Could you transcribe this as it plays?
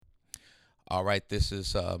All right, this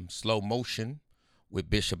is Slow Motion with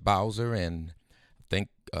Bishop Bowser, and thank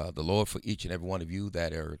the Lord for each and every one of you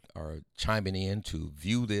that are chiming in to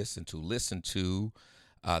view this and to listen to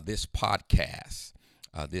this podcast.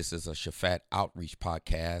 This is a Shafat Outreach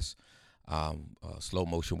podcast, Slow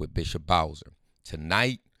Motion with Bishop Bowser.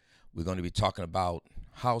 Tonight, we're going to be talking about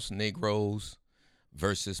house Negroes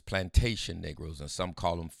versus plantation Negroes, and some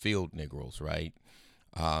call them field Negroes, right?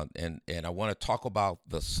 And I want to talk about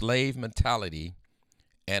the slave mentality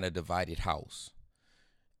and a divided house.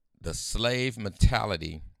 The slave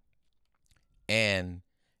mentality and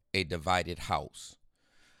a divided house.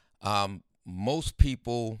 Most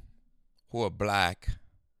people who are black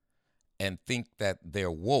and think that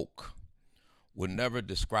they're woke would never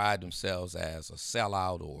describe themselves as a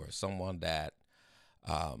sellout or someone that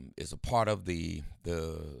is a part of the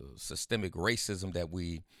systemic racism that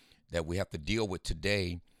we have to deal with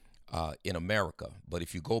today in America. But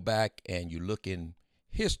if you go back and you look in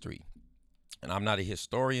history, and I'm not a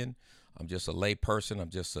historian, I'm just a lay person, I'm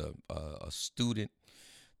just a student.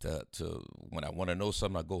 To when I want to know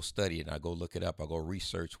something, I go study it and I go look it up. I go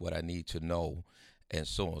research what I need to know, and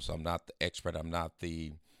so on. So I'm not the expert. I'm not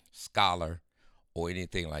the scholar or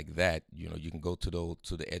anything like that. You know, you can go to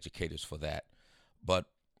the educators for that. But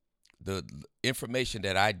the information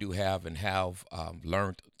that I do have and have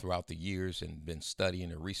learned throughout the years and been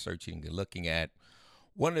studying and researching and looking at,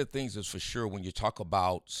 one of the things is for sure when you talk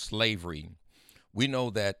about slavery, we know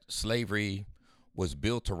that slavery was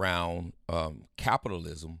built around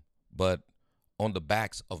capitalism, but on the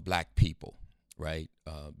backs of black people, right?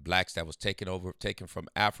 Blacks that was taken from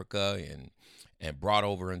Africa and brought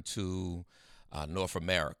over into North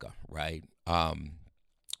America, right?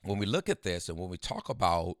 When we look at this and when we talk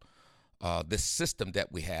about this system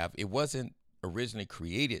that we have, it wasn't originally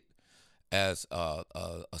created as a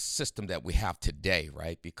system that we have today,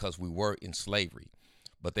 right? Because we were in slavery.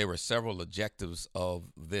 But there were several objectives of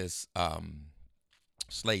this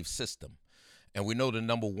slave system. And we know the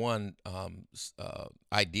number one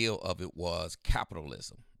ideal of it was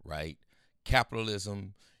capitalism, right?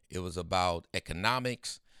 Capitalism, it was about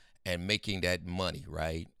economics and making that money,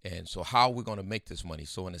 right? And so how are we going to make this money?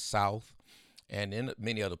 So in the South and in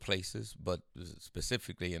many other places, but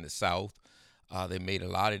specifically in the South, they made a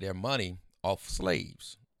lot of their money off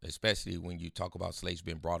slaves, especially when you talk about slaves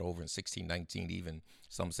being brought over in 1619, even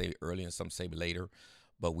some say earlier and some say later.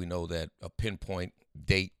 But we know that a pinpoint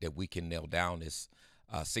date that we can nail down is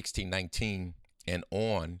 1619 and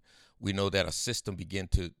on. We know that a system began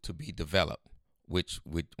to be developed, which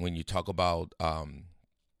when you talk about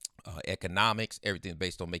economics, everything's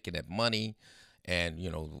based on making that money. And, you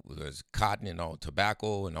know, there's cotton and all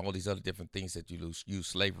tobacco and all these other different things that you use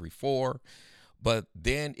slavery for. But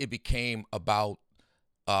then it became about,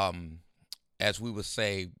 as we would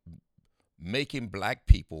say, making black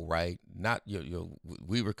people, right? Not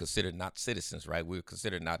we were considered not citizens, right? We were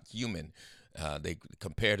considered not human. They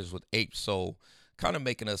compared us with apes, so kind of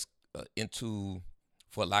making us into,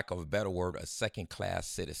 for lack of a better word, a second-class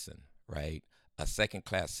citizen, right? A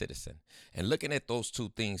second-class citizen, and looking at those two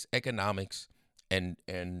things, economics and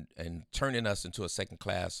turning us into a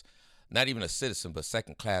second-class, not even a citizen, but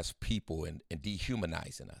second-class people, and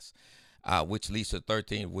dehumanizing us. Which leads to the third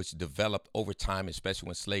thing, which developed over time, especially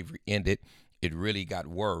when slavery ended. It really got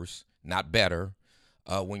worse, not better,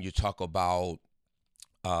 when you talk about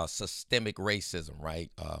systemic racism,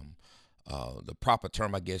 right? The proper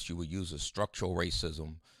term, I guess, you would use is structural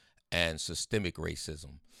racism and systemic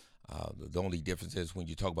racism. The only difference is when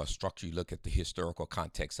you talk about structure, you look at the historical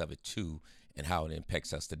context of it too and how it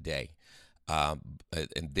impacts us today. And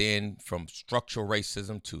then from structural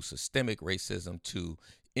racism to systemic racism to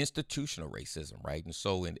institutional racism, right? And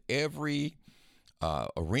so in every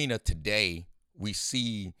arena today, we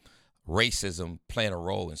see racism playing a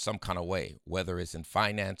role in some kind of way, whether it's in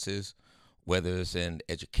finances, whether it's in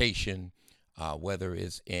education, whether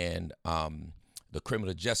it's in the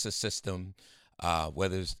criminal justice system,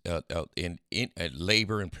 whether it's in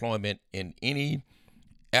labor, employment, in any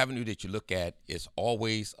avenue that you look at, it's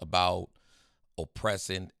always about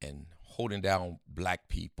oppressing and holding down black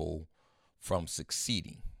people from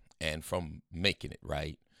succeeding and from making it,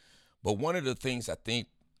 right? But one of the things I think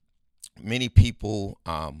many people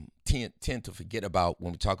tend to forget about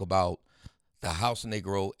when we talk about the house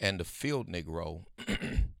Negro and the field Negro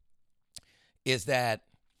is that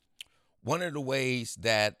one of the ways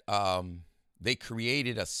that they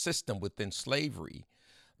created a system within slavery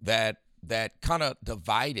that kind of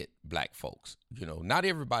divided black folks. You know, not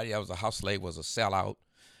everybody that was a house slave was a sellout,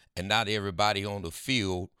 and not everybody on the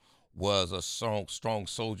field was a strong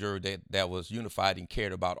soldier that was unified and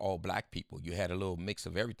cared about all black people. You had a little mix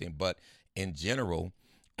of everything, but in general,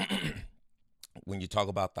 when you talk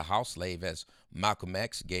about the house slave, as Malcolm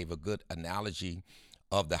X gave a good analogy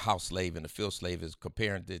of the house slave and the field slave, is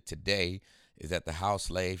comparing to today, is that the house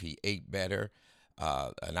slave, he ate better.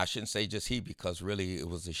 And I shouldn't say just he, because really it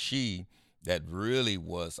was a she that really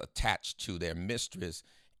was attached to their mistress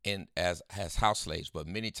in as house slaves. But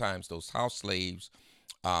many times those house slaves,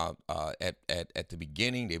 at the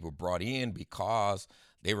beginning, they were brought in because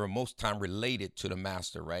they were most time related to the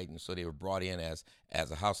master, right? And so they were brought in as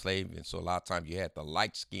a house slave. And so a lot of times you had the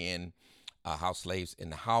light skinned house slaves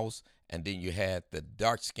in the house, and then you had the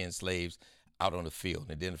dark skinned slaves out on the field.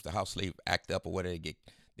 And then if the house slave act up or whatever,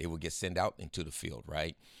 they would get sent out into the field,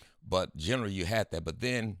 right? But generally you had that. But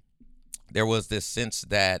then there was this sense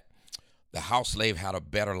that the house slave had a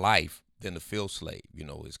better life than the field slave. You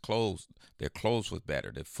know, their clothes was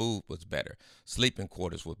better, their food was better, sleeping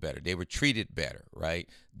quarters were better. They were treated better, right,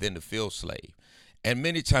 than the field slave. And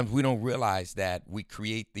many times we don't realize that we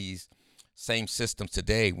create these same systems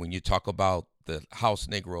today when you talk about the house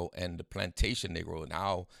Negro and the plantation Negro and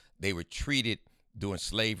how they were treated during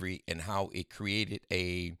slavery and how it created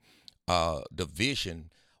a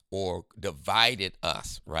division or divided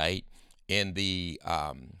us, right, in the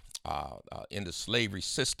slavery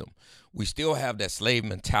system. We still have that slave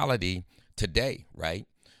mentality today, right?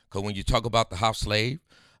 Because when you talk about the house slave,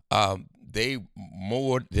 they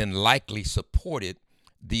more than likely supported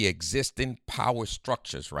the existing power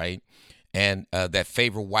structures, right? And that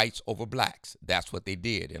favor whites over blacks. That's what they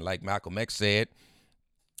did. And like Malcolm X said,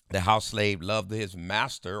 the house slave loved his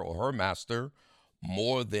master or her master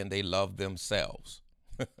more than they loved themselves.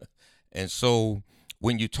 And so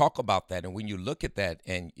when you talk about that and when you look at that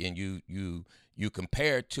and you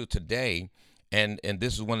compare it to today, and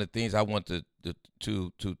this is one of the things I want to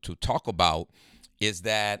talk about, is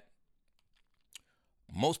that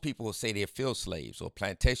most people will say they're field slaves or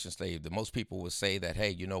plantation slaves. Most people will say that, hey,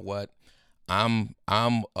 you know what? I'm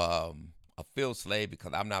a field slave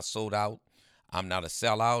because I'm not sold out. I'm not a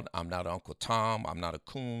sellout. I'm not Uncle Tom. I'm not a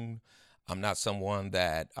coon. I'm not someone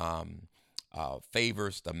that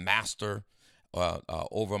favors the master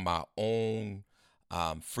over my own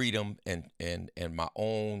freedom and my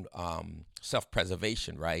own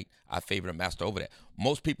self-preservation, right? I favor the master over that.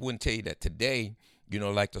 Most people wouldn't tell you that today, you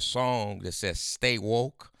know, like the song that says stay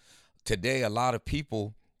woke. Today, a lot of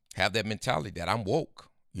people have that mentality that I'm woke,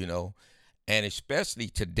 you know, and especially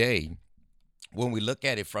today, when we look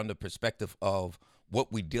at it from the perspective of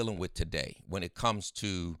what we're dealing with today, when it comes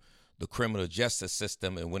to the criminal justice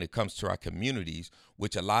system and when it comes to our communities,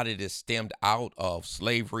 which a lot of this stemmed out of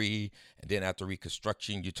slavery. And then after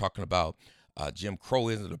Reconstruction, you're talking about Jim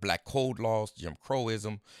Crowism, the Black Code laws, Jim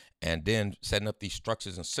Crowism, and then setting up these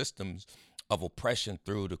structures and systems of oppression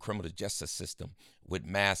through the criminal justice system with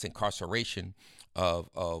mass incarceration of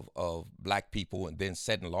black people, and then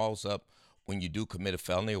setting laws up when you do commit a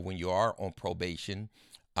felony or when you are on probation,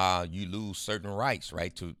 you lose certain rights,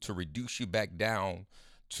 right, to reduce you back down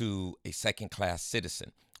to a second-class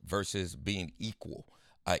citizen versus being equal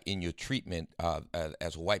in your treatment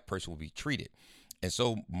as a white person will be treated. And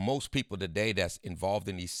so most people today that's involved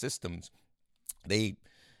in these systems,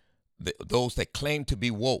 those that claim to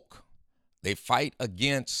be woke, they fight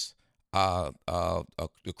against the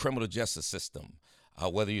criminal justice system,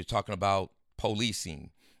 whether you're talking about policing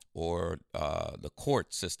or the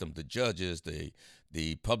court system, the judges, the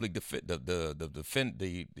public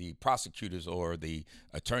the prosecutors or the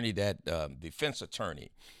attorney defense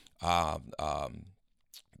attorney, the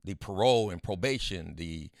parole and probation,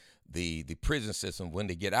 the prison system when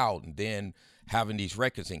they get out, and then having these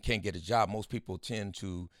records and can't get a job. Most people tend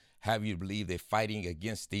to have you believe they're fighting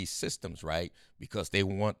against these systems, right? Because they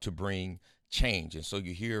want to bring change. And so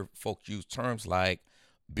you hear folks use terms like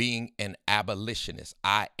being an abolitionist.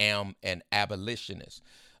 I am an abolitionist.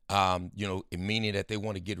 Meaning that they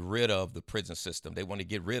want to get rid of the prison system. They want to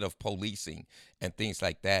get rid of policing and things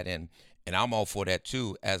like that. And I'm all for that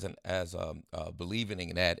too, as believing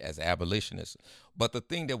in that as abolitionists. But the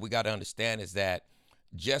thing that we got to understand is that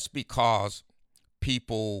just because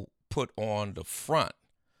people put on the front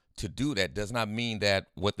to do that does not mean that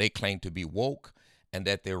what they claim to be woke and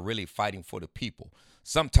that they're really fighting for the people.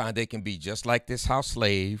 Sometimes they can be just like this house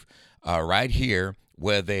slave right here,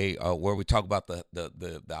 where we talk about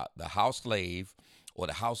the house slave or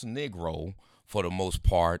the house Negro. For the most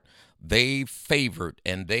part, they favored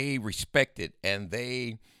and they respected and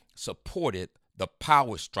they supported the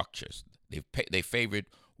power structures. They favored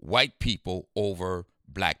white people over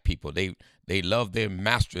black people. They loved their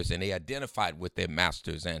masters and they identified with their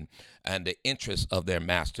masters and the interests of their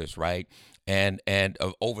masters, right? And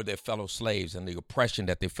over their fellow slaves and the oppression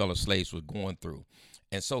that their fellow slaves were going through.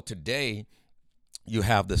 And so today you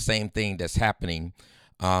have the same thing that's happening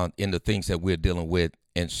in the things that we're dealing with,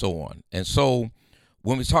 and so on. And so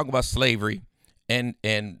when we talk about slavery and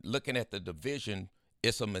looking at the division,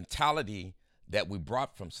 it's a mentality that we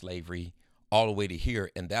brought from slavery all the way to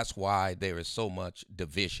here, and that's why there is so much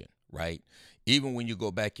division, right? Even when you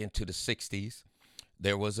go back into the 60s,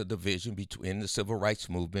 there was a division between the civil rights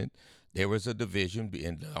movement. There was a division,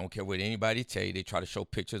 and I don't care what anybody tell you, they try to show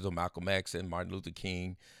pictures of Malcolm X and Martin Luther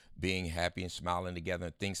King being happy and smiling together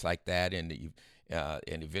and things like that. And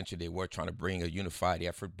eventually they were trying to bring a unified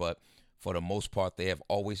effort, but for the most part, they have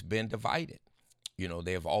always been divided.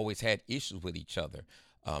 They have always had issues with each other.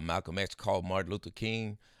 Malcolm X called Martin Luther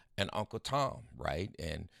King an Uncle Tom, right?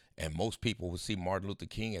 And most people would see Martin Luther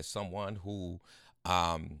King as someone who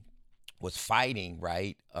was fighting,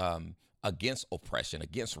 right, against oppression,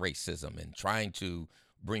 against racism, and trying to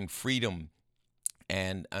bring freedom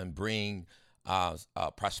and bring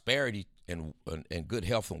prosperity and good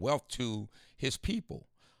health and wealth to his people.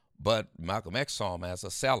 But Malcolm X saw him as a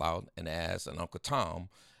sellout and as an Uncle Tom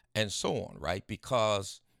and so on, right?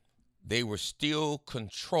 Because they were still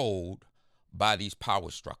controlled by these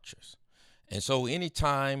power structures. And so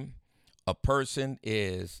anytime a person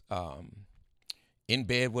is in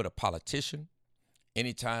bed with a politician,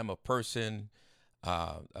 anytime a person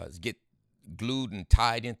get glued and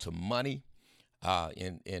tied into money,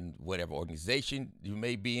 in whatever organization you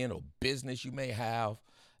may be in or business you may have,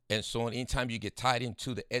 and so on. Anytime you get tied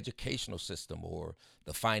into the educational system or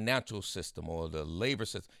the financial system or the labor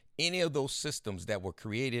system, any of those systems that were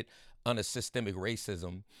created under systemic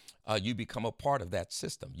racism, you become a part of that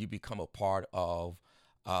system. You become a part of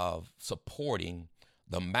supporting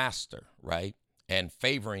the master, right? And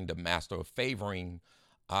favoring the master, or favoring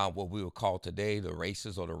what we would call today the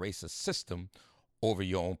racist or the racist system over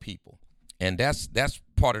your own people. And that's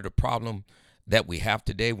part of the problem that we have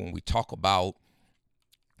today when we talk about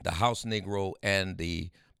the house Negro and the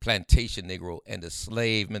plantation Negro and the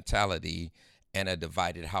slave mentality and a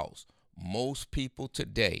divided house. Most people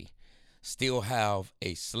today still have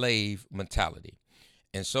a slave mentality.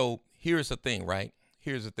 And so here's the thing, right?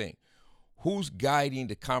 Here's the thing. Who's guiding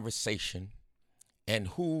the conversation and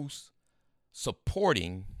who's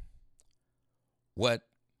supporting what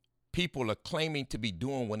people are claiming to be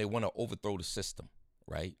doing when they want to overthrow the system,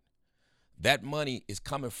 right? That money is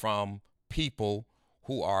coming from people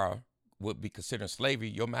who would be considered slavery,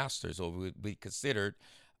 your masters, or would be considered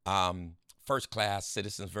first-class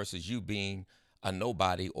citizens versus you being a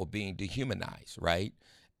nobody or being dehumanized, right?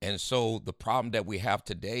 And so the problem that we have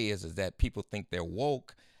today is that people think they're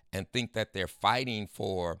woke and think that they're fighting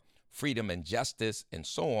for freedom and justice and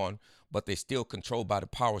so on, but they're still controlled by the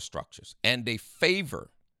power structures. And they favor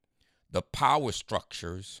the power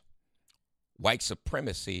structures, white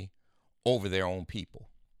supremacy, over their own people.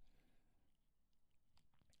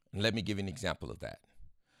 And let me give you an example of that.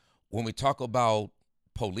 When we talk about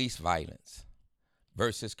police violence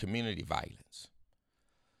versus community violence,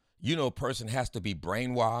 a person has to be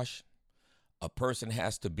brainwashed. A person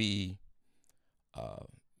has to be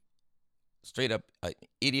straight up an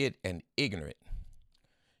idiot and ignorant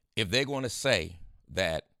if they're going to say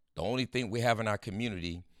that the only thing we have in our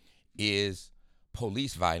community is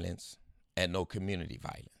police violence and no community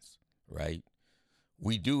violence, right?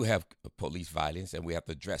 We do have police violence and we have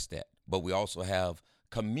to address that, but we also have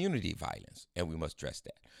community violence and we must address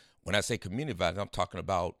that. When I say community violence, I'm talking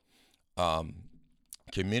about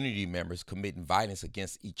community members committing violence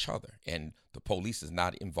against each other, and the police is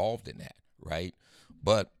not involved in that, right?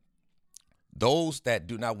 But those that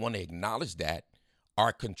do not want to acknowledge that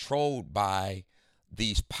are controlled by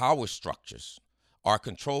these power structures, are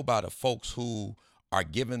controlled by the folks who are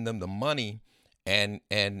giving them the money, and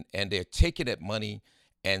they're taking that money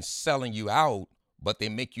and selling you out, but they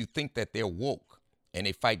make you think that they're woke and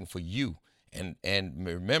they're fighting for you. And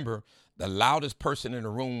remember, the loudest person in the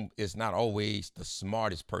room is not always the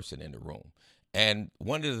smartest person in the room. And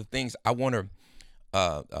one of the things I want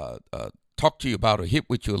to talk to you about or hit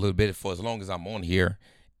with you a little bit for as long as I'm on here,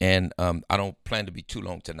 and I don't plan to be too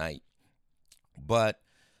long tonight, but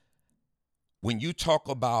when you talk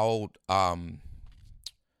about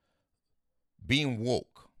being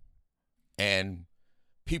woke and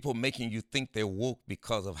people making you think they're woke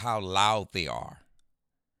because of how loud they are,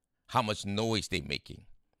 how much noise they're making,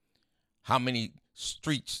 how many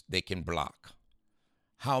streets they can block,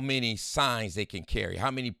 how many signs they can carry,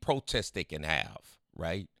 how many protests they can have,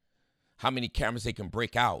 right? How many cameras they can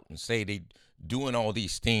break out and say they're doing all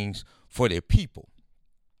these things for their people.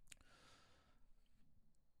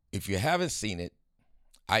 If you haven't seen it,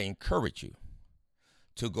 I encourage you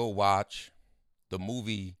to go watch the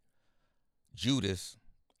movie Judas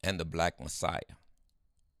and the Black Messiah,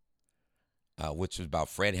 which was about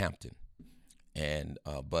Fred Hampton. And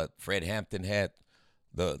but Fred Hampton had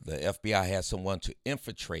the FBI had someone to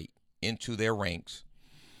infiltrate into their ranks,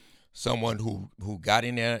 someone who got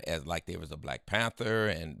in there as like there was a Black Panther,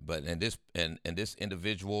 and this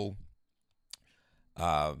individual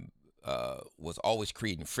was always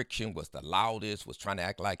creating friction, was the loudest, was trying to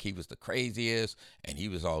act like he was the craziest, and he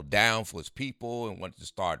was all down for his people and wanted to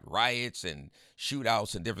start riots and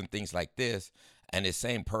shootouts and different things like this. And the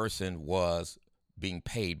same person was being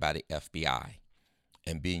paid by the FBI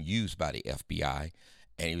and being used by the FBI,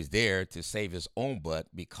 and he was there to save his own butt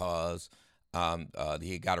because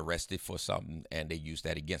he got arrested for something, and they used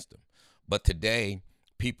that against him. But today,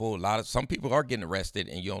 some people are getting arrested,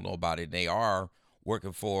 and you don't know about it. And they are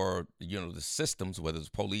working for the systems, whether it's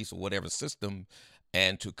police or whatever system,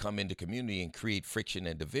 and to come into community and create friction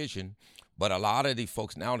and division. But a lot of these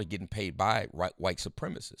folks now are getting paid by white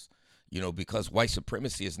supremacists, because white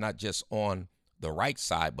supremacy is not just on the right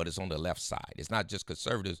side, but it's on the left side. It's not just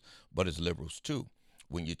conservatives, but it's liberals too,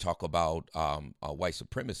 when you talk about white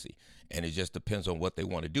supremacy. And it just depends on what they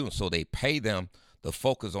want to do. And so they pay them to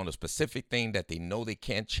focus on a specific thing that they know they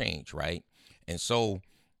can't change, right? And so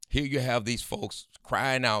here you have these folks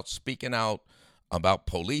crying out, speaking out about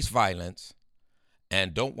police violence,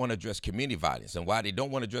 and don't want to address community violence. And why they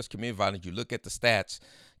don't want to address community violence, you look at the stats,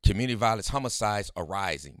 community violence homicides are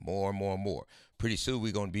rising more and more and more. Pretty soon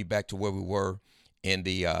we're going to be back to where we were in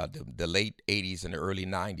the late 80s and the early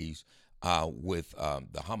 90s with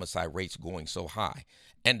the homicide rates going so high.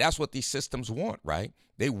 And that's what these systems want, right?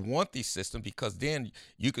 They want these systems because then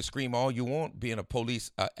you can scream all you want being a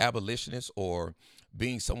police abolitionist or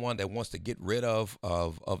being someone that wants to get rid of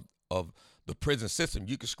the prison system.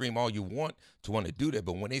 You can scream all you want to do that,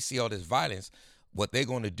 but when they see all this violence, what they're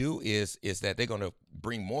going to do is that they're going to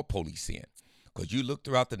bring more police in. Because you look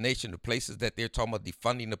throughout the nation, the places that they're talking about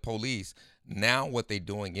defunding the police, now what they're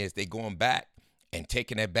doing is they're going back and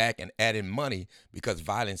taking it back and adding money because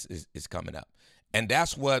violence is coming up. And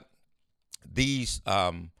that's what these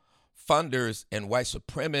funders and white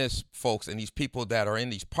supremacist folks and these people that are in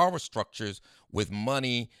these power structures with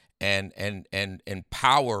money and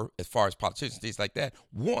power as far as politicians, things like that,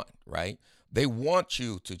 want, right? They want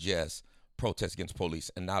you to just protest against police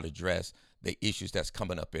and not address the issues that's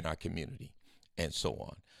coming up in our community and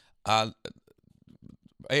so on.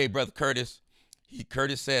 Hey, Brother Curtis.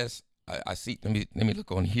 Curtis says, I see, let me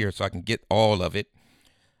look on here so I can get all of it.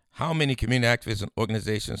 How many community activists and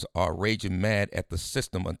organizations are raging mad at the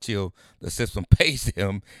system until the system pays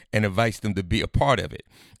them and invites them to be a part of it?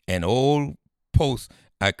 An old post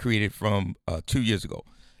I created from 2 years ago.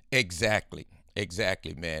 Exactly,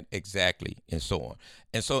 man, exactly, and so on.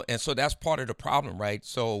 And so that's part of the problem, right?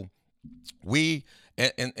 So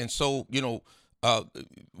so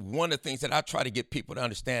one of the things that I try to get people to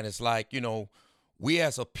understand is like, we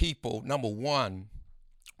as a people, number one,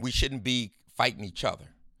 we shouldn't be fighting each other.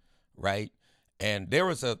 Right. And there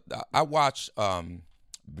was I watched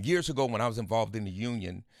years ago when I was involved in the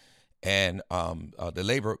union and the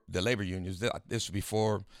labor unions. This was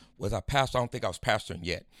before was I pastor? I don't think I was pastoring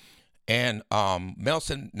yet. And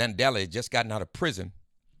Nelson Mandela had just gotten out of prison,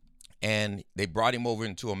 and they brought him over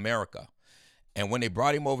into America. And when they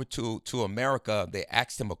brought him over to America, they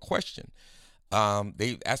asked him a question.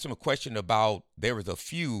 They asked him a question about there was a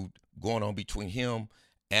feud going on between him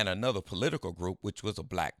and another political group, which was a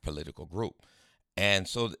black political group. And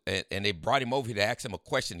so, and they brought him over here to ask him a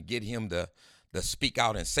question to get him to speak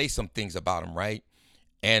out and say some things about him, right?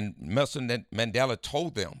 And Nelson Mandela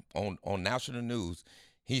told them on national news,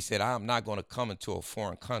 he said, I'm not going to come into a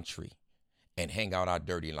foreign country and hang out our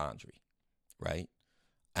dirty laundry, right?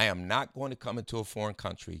 I am not going to come into a foreign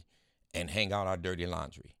country and hang out our dirty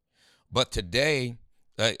laundry. But today,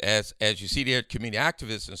 as you see there, community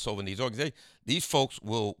activists and so in these organizations, these folks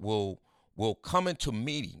will come into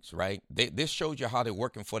meetings, right? This shows you how they're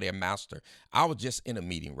working for their master. I was just in a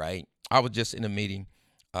meeting, right?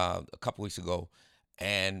 a couple weeks ago,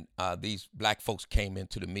 and these black folks came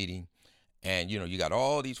into the meeting, and you got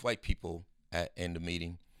all these white people in the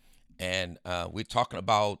meeting, and we're talking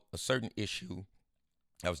about a certain issue.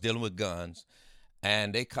 I was dealing with guns,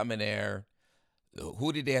 and they come in there.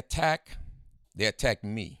 Who did they attack? They attacked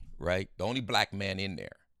me, right? The only black man in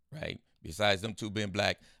there, right? Besides them two being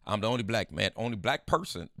black, I'm the only black man, only black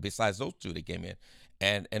person besides those two that came in.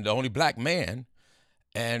 And the only black man.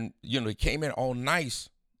 And, they came in all nice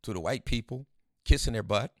to the white people, kissing their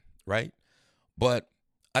butt, right? But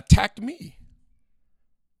attacked me,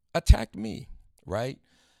 right?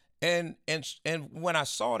 And when I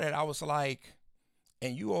saw that, I was like,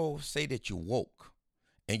 and you all say that you're woke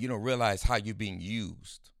and you don't realize how you're being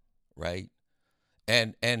used right?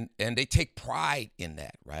 And they take pride in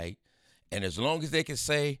that, right? And as long as they can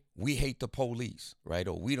say we hate the police, right,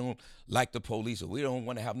 or we don't like the police, or we don't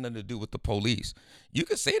want to have nothing to do with the police, you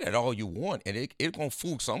can say that all you want, and it gonna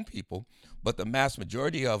fool some people, but the mass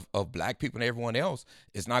majority of black people and everyone else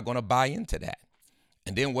is not gonna buy into that.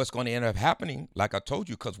 And then what's going to end up happening, like I told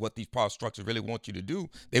you, because what these power structures really want you to do,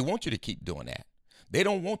 they want you to keep doing that. They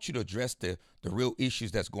don't want you to address the real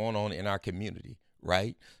issues that's going on in our community,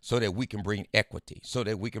 right? So that we can bring equity, so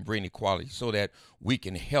that we can bring equality, so that we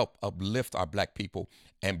can help uplift our black people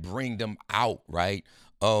and bring them out, right,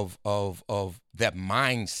 of that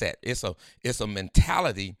mindset. It's a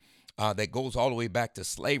mentality that goes all the way back to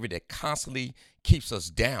slavery that constantly keeps us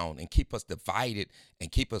down and keep us divided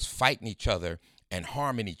and keep us fighting each other and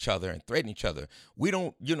harming each other and threatening each other. We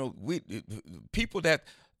don't, we people that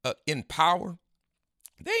in power,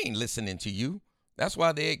 they ain't listening to you. That's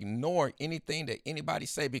why they ignore anything that anybody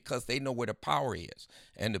say because they know where the power is.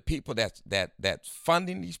 And the people that's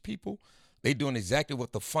funding these people, they doing exactly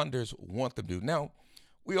what the funders want them to do. Now,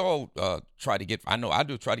 we all try to get. I know I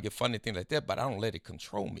do try to get funding things like that, but I don't let it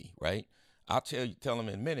control me, right? I'll tell them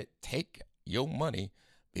in a minute, take your money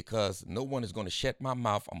because no one is going to shut my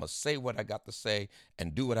mouth. I'm going to say what I got to say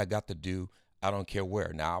and do what I got to do. I don't care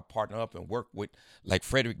where. Now, I'll partner up and work with, like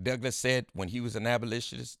Frederick Douglass said when he was an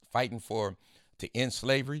abolitionist fighting to end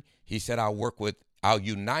slavery. He said, I'll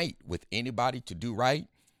unite with anybody to do right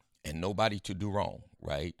and nobody to do wrong,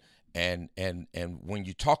 right? And when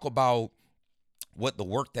you talk about what the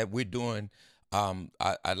work that we're doing,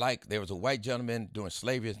 I like, there was a white gentleman during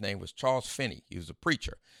slavery. His name was Charles Finney. He was a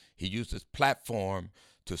preacher. He used his platform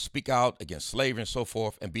to speak out against slavery and so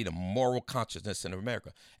forth and be the moral consciousness in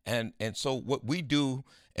America. And so what we do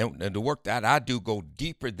and the work that I do go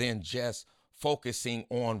deeper than just focusing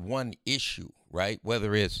on one issue, right?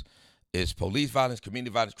 Whether it's police violence,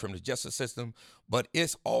 community violence, criminal justice system, but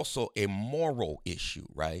it's also a moral issue,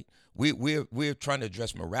 right? We're trying to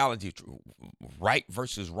address morality, right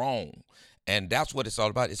versus wrong. And that's what it's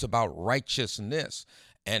all about. It's about righteousness.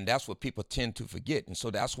 And that's what people tend to forget. And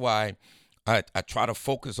so that's why I try to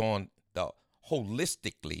focus on the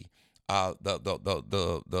holistically,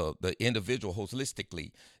 the individual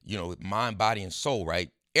holistically, mind, body, and soul, right?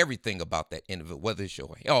 Everything about that individual, whether it's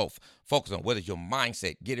your health, focus on whether it's your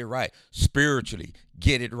mindset, get it right. Spiritually,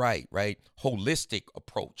 get it right, right? Holistic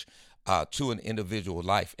approach to an individual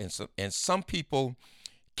life. And some people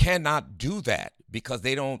cannot do that because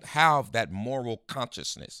they don't have that moral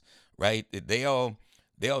consciousness, right?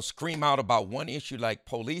 They'll scream out about one issue like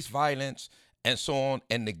police violence and so on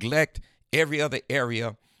and neglect every other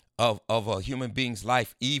area of a human being's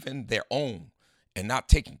life, even their own, and not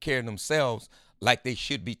taking care of themselves like they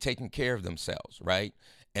should be taking care of themselves, right?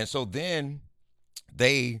 And so then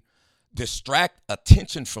they distract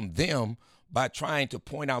attention from them by trying to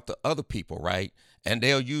point out to other people, right? And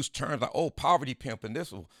they'll use terms like, oh, poverty pimp, and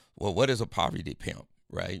this. Well, what is a poverty pimp,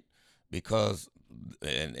 right? Because,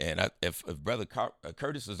 if Brother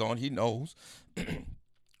Curtis is on, he knows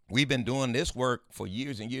we've been doing this work for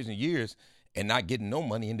years and years and years and not getting no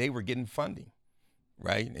money, and they were getting funding,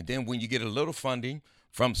 right? And then when you get a little funding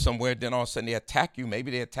from somewhere, then all of a sudden they attack you.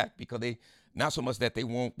 Maybe they attack because they, not so much that they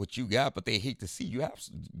want what you got, but they hate to see you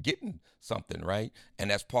getting something, right?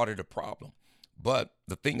 And that's part of the problem. But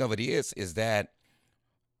the thing of it is that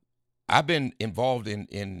I've been involved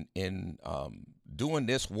in doing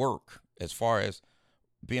this work as far as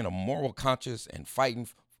being a moral conscious and fighting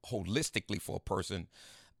holistically for a person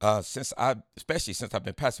especially since I've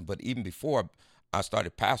been pastoring, but even before I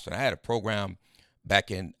started pastoring, I had a program back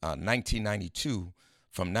in 1992,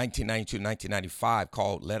 from 1992 to 1995,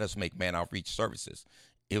 called Let Us Make Man Outreach Services.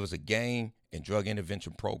 It was a gang and drug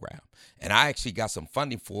intervention program. And I actually got some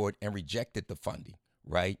funding for it and rejected the funding,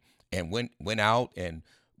 right? And went out and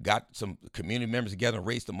got some community members together and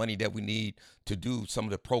raised the money that we need to do some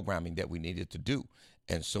of the programming that we needed to do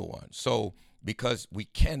and so on. So because we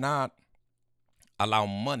cannot allow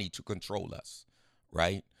money to control us,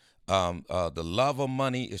 right? The love of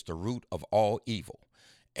money is the root of all evil.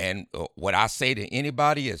 And what I say to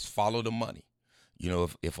anybody is follow the money.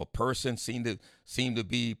 If a person seem to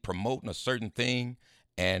be promoting a certain thing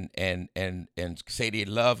and say they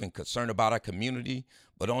love and concern about our community,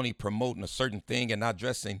 but only promoting a certain thing and not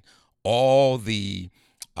addressing all the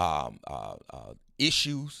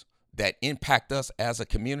issues that impact us as a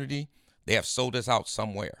community, they have sold us out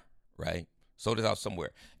somewhere, right? Sold it out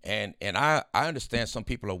somewhere. And I understand some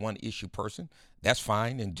people are one issue person. That's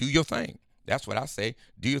fine. And do your thing. That's what I say.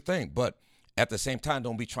 Do your thing. But at the same time,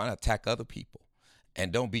 don't be trying to attack other people.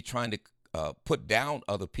 And don't be trying to put down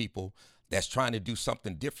other people that's trying to do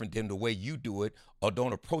something different than the way you do it, or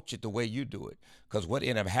don't approach it the way you do it. Because what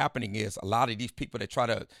ended up happening is a lot of these people that try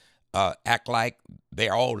to act like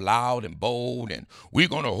they're all loud and bold and we're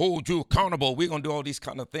going to hold you accountable. We're going to do all these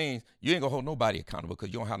kind of things. You ain't going to hold nobody accountable because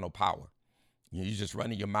you don't have no power. You're just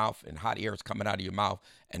running your mouth and hot air is coming out of your mouth,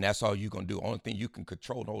 and that's all you're going to do. Only thing you can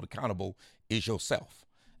control and hold accountable is yourself.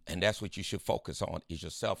 And that's what you should focus on, is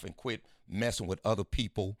yourself, and quit messing with other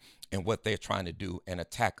people and what they're trying to do and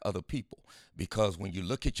attack other people. Because when you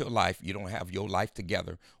look at your life, you don't have your life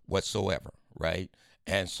together whatsoever, right?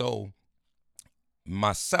 And so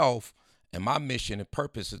myself and my mission and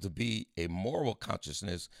purpose is to be a moral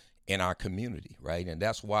consciousness in our community, right? And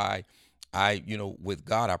that's why with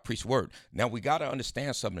God, I preach word. Now we got to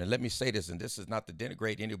understand something, and let me say this, and this is not to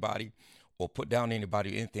denigrate anybody or put down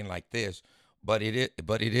anybody or anything like this, but it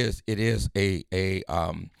is a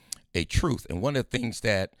truth. And one of the things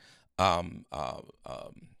that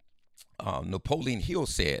Napoleon Hill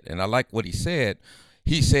said, and I like what he said.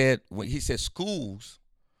 He said schools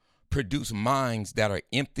produce minds that are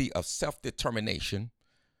empty of self-determination.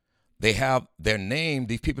 They have their name,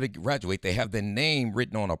 these people that graduate, they have their name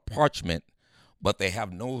written on a parchment, but they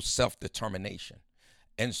have no self-determination.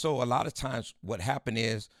 And so a lot of times what happened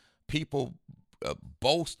is people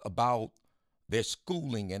boast about their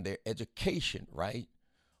schooling and their education, right?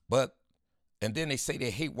 And then they say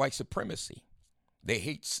they hate white supremacy. They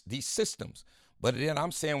hate these systems. But then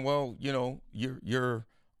I'm saying, well, you're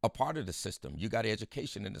a part of the system. You got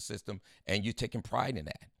education in the system, and you're taking pride in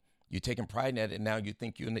that. You're taking pride in that, and now you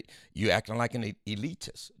think you're acting like an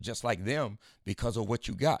elitist, just like them, because of what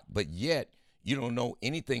you got. But yet, you don't know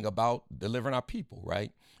anything about delivering our people,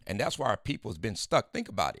 right? And that's why our people has been stuck. Think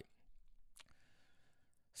about it.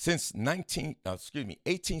 Since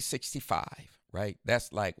 1865, right?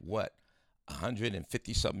 That's like what,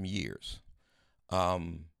 150-something years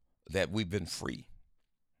that we've been free.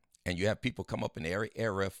 And you have people come up in the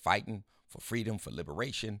era fighting for freedom, for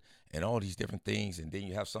liberation, and all these different things. And then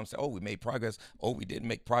you have some say, oh, we made progress. Oh, we didn't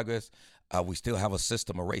make progress. We still have a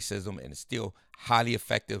system of racism, and it's still highly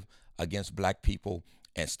effective against black people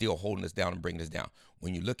and still holding us down and bringing us down.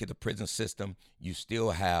 When you look at the prison system, you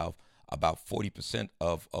still have about 40%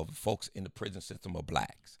 of folks in the prison system are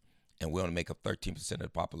blacks. And we only make up 13% of the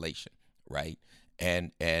population, right?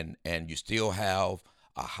 And you still have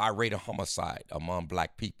a high rate of homicide among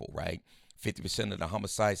black people, right? 50% of the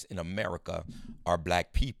homicides in America are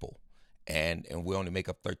black people, and we only make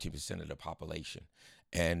up 13% of the population.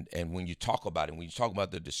 And when you talk about it, when you talk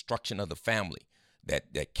about the destruction of the family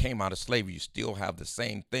that came out of slavery, you still have the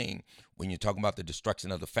same thing when you're talking about the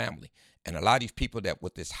destruction of the family. And a lot of these people that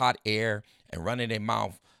with this hot air and running their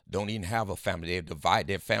mouth don't even have a family.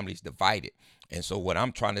 Their families divided. And so what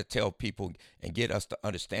I'm trying to tell people and get us to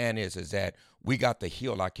understand is that we got to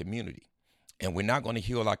heal our community. And we're not going to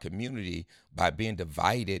heal our community by being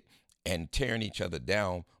divided and tearing each other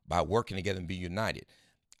down, by working together and be united.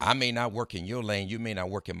 I may not work in your lane, you may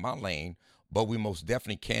not work in my lane, but we most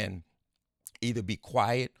definitely can either be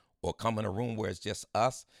quiet or come in a room where it's just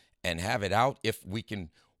us and have it out if we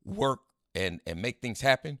can work and make things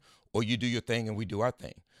happen, or you do your thing and we do our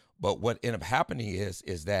thing. But what ended up happening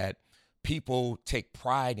is that people take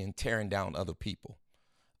pride in tearing down other people.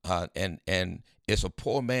 And it's a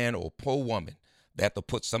poor man or a poor woman that have to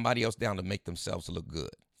put somebody else down to make themselves look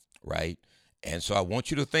good, right? And so I want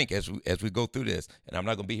you to think as we go through this, and I'm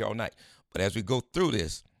not going to be here all night, but as we go through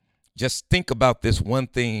this, just think about this one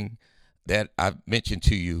thing that I've mentioned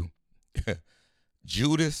to you,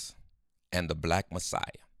 Judas and the Black Messiah.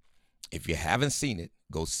 If you haven't seen it,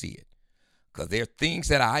 go see it, because there are things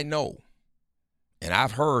that I know and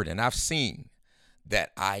I've heard and I've seen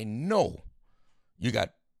that I know. You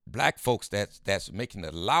got black folks that's making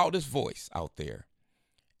the loudest voice out there,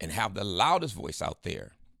 and have the loudest voice out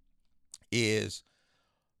there is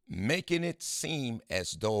making it seem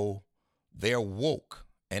as though they're woke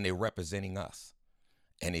and they're representing us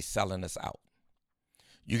and they're selling us out.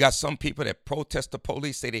 You got some people that protest the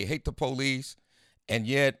police, say they hate the police, and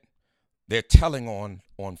yet they're telling on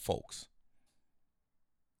folks.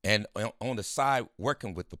 And on the side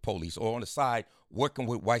working with the police, or on the side working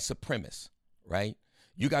with white supremacists, right?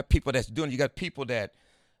 You got people that's doing, you got people that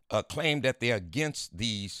claim that they're against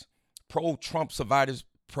these pro-Trump survivors,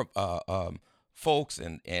 folks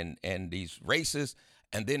and these racists,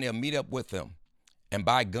 and then they'll meet up with them and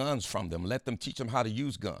buy guns from them, let them teach them how to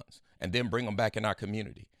use guns, and then bring them back in our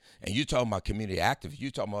community. And you're talking about community activists.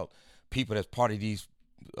 You're talking about people that's part of these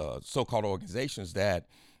so-called organizations that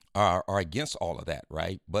are against all of that,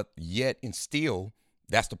 right? But yet and still,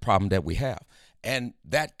 that's the problem that we have. And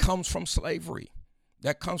that comes from slavery.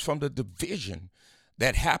 That comes from the division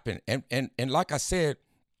that happened. And like I said,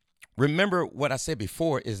 remember what I said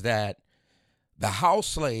before is that the house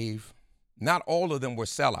slave, not all of them were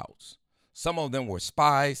sellouts. Some of them were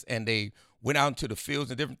spies, and they went out into the fields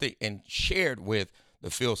and different things and shared with the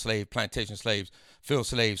field slave, plantation slaves, field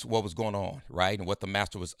slaves, what was going on, right, and what the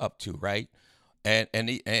master was up to, right, and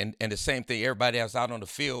the same thing. Everybody else out on the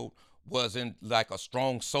field wasn't like a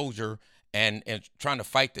strong soldier and trying to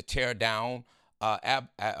fight to tear down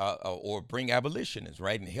or bring abolitionists,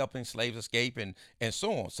 right, and helping slaves escape and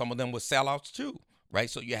so on. Some of them were sellouts too, right?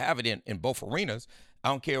 So you have it in both arenas. I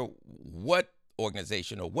don't care what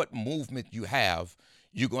organization or what movement you have,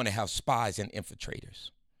 you're going to have spies and infiltrators.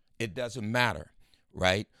 It doesn't matter,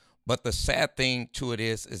 right? But the sad thing to it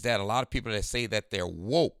is that a lot of people that say that they're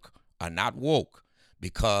woke are not woke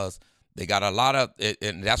because they got a lot of,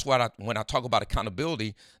 and that's what when I talk about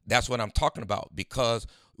accountability, that's what I'm talking about. Because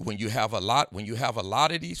when you have a lot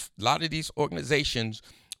of these organizations,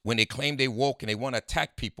 when they claim they woke and they want to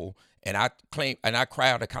attack people, and I cry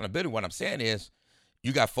out accountability, what I'm saying is,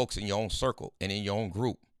 you got folks in your own circle and in your own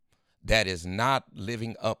group that is not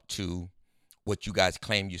living up to what you guys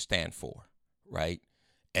claim you stand for, right?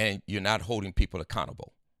 And you're not holding people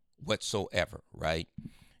accountable whatsoever, right?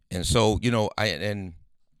 And so, I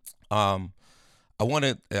want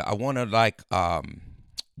to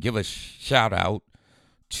give a shout out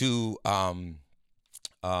to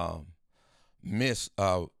Miss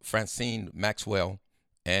Francine Maxwell,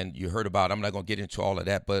 and you heard about. I'm not going to get into all of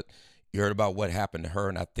that, but you heard about what happened to her,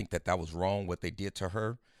 and I think that was wrong what they did to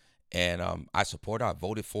her. And I support her. I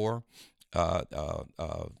voted for her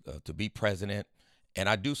to be president, and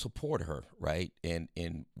I do support her, right,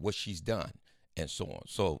 in what she's done and so on.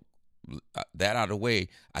 So that out of the way,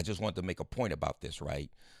 I just wanted to make a point about this, right?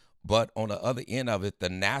 But on the other end of it, the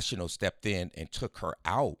national stepped in and took her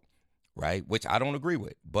out, right, which I don't agree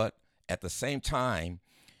with. But at the same time,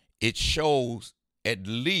 it shows at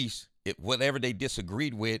least whatever they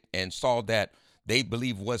disagreed with and saw that they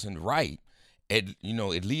believe wasn't right, at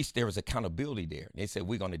least there was accountability there. They said,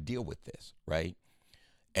 we're going to deal with this, right?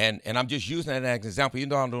 And I'm just using that as an example. Even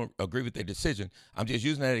though I don't agree with their decision, I'm just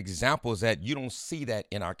using that example is that you don't see that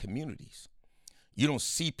in our communities. You don't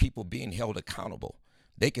see people being held accountable.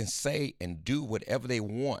 They can say and do whatever they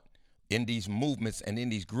want in these movements and in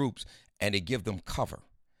these groups, and they give them cover.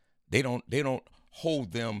 They don't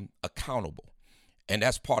hold them accountable. And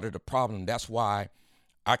that's part of the problem. That's why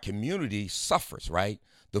our community suffers, right?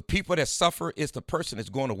 The people that suffer is the person that's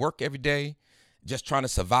going to work every day, just trying to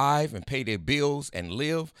survive and pay their bills and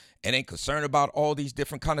live, and ain't concerned about all these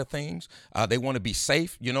different kind of things. They want to be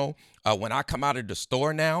safe. When I come out of the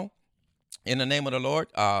store now, in the name of the Lord,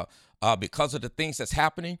 because of the things that's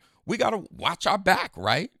happening, we got to watch our back,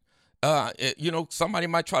 right? Somebody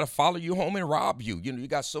might try to follow you home and rob you. You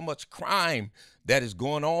got so much crime that is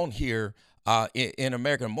going on here in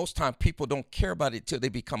America. And most time people don't care about it till they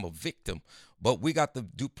become a victim. But we got to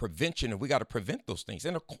do prevention, and we got to prevent those things.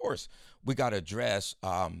 And of course, we got to address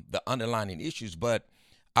the underlying issues. But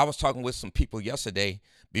I was talking with some people yesterday.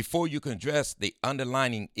 Before you can address the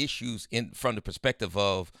underlying issues from the perspective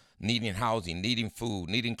of needing housing, needing food,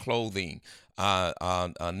 needing clothing,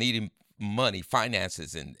 needing money,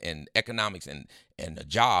 finances, and economics, and a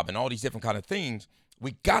job, and all these different kind of things,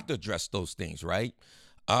 we got to address those things, right?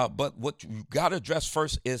 But what you got to address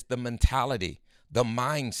first is the mentality, the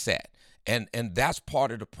mindset. And that's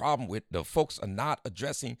part of the problem with the folks are not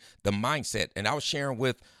addressing the mindset. And I was sharing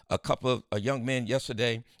with a couple of young men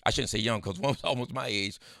yesterday. I shouldn't say young because one was almost my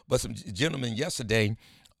age, but some gentlemen yesterday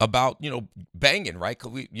about, banging, right?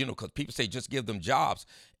 Because people say just give them jobs.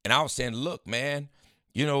 And I was saying, look, man,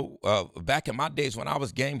 back in my days when I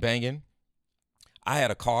was gang banging, I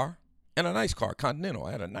had a car, and a nice car, Continental.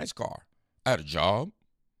 I had a nice car. I had a job.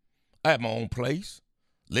 I had my own place,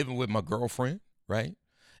 living with my girlfriend, right?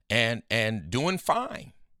 And doing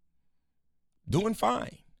fine. But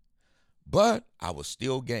I was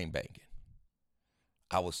still gang banging.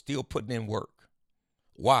 I was still putting in work.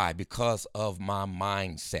 Why? Because of my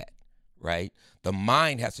mindset, right? The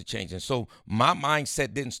mind has to change. And so my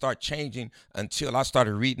mindset didn't start changing until I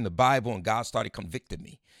started reading the Bible and God started convicting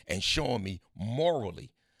me and showing me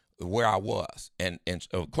morally where I was, and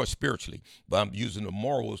of course spiritually, but I'm using the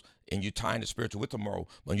morals, and you're tying the spiritual with the moral,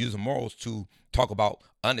 but I'm using morals to talk about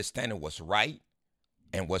understanding what's right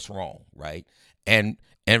and what's wrong, right? And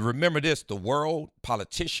remember this, the world,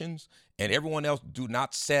 politicians, and everyone else do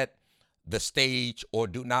not set the stage or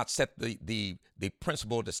do not set the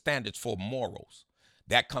principle, the standards for morals.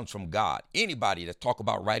 That comes from God. Anybody that talk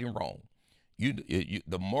about right and wrong,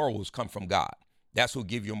 the morals come from God. That's who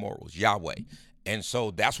give you morals, Yahweh. And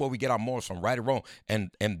so that's where we get our morals from, right or wrong.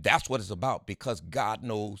 And that's what it's about, because God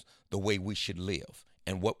knows the way we should live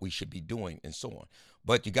and what we should be doing and so on.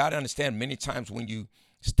 But you got to understand, many times when you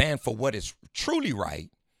stand for what is truly right,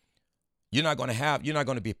 you're not going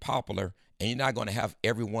to be popular, and you're not going to have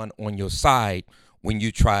everyone on your side when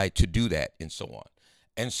you try to do that and so on.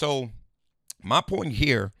 And so my point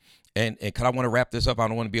here, and because I want to wrap this up, I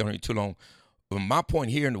don't want to be on here too long. But my point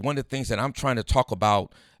here, and one of the things that I'm trying to talk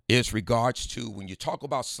about, is regards to when you talk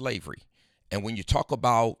about slavery, and when you talk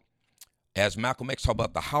about, as Malcolm X talked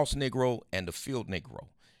about, the house Negro and the field Negro,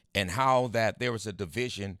 and how that there was a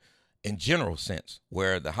division in general sense,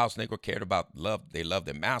 where the house Negro cared about love, they loved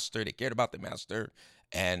their master, they cared about their master,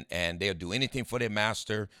 and they'll do anything for their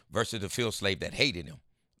master, versus the field slave that hated him,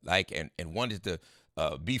 like and wanted to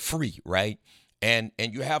be free, right? And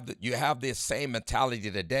you have this same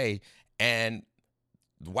mentality today, and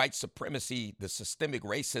white supremacy, the systemic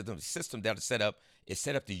racism system that is set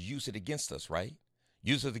up to use it against us, right?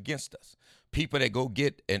 Use it against us. People that go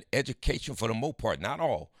get an education, for the most part, not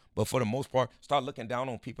all, but for the most part, start looking down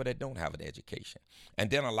on people that don't have an education.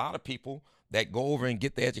 And then a lot of people that go over and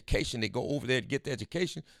get the education, they go over there to get the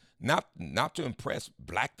education, not to impress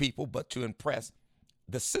black people, but to impress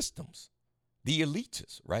the systems, the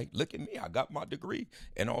elites, right? Look at me, I got my degree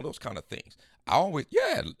and all those kind of things. I always,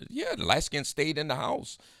 the light skin stayed in the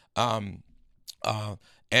house. And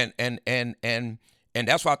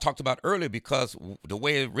that's what I talked about earlier, because the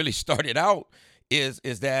way it really started out is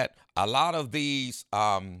that a lot of these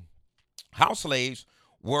house slaves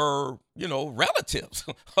were, relatives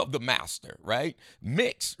of the master, right?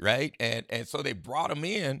 Mixed, right? And so they brought them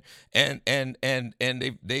in, and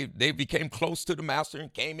they became close to the master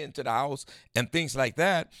and came into the house and things like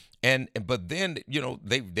that. But then,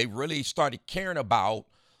 they really started caring about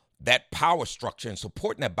that power structure and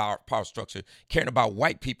supporting that power structure, caring about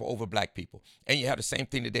white people over black people. And you have the same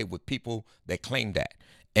thing today with people that claim that.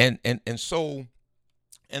 And so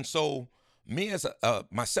me as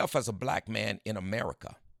myself as a black man in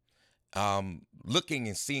America, looking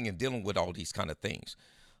and seeing and dealing with all these kind of things.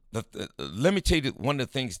 Let me tell you one of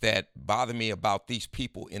the things that bother me about these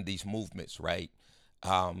people in these movements, right?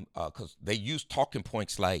 Because they use talking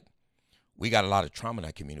points like, we got a lot of trauma in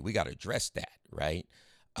our community, we got to address that, right?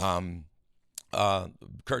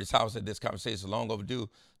 Curtis Howard said, this conversation is long overdue.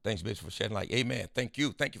 Thanks, Bishop, for shedding light. Amen. Thank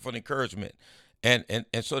you for the encouragement. And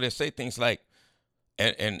so they say things like,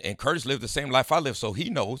 and Curtis lived the same life I live, so he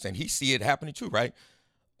knows, and he see it happening too, right?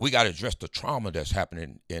 We got to address the trauma that's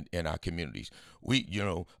happening in our communities. We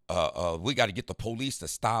got to get the police to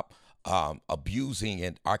stop abusing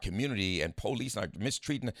in our community, and police are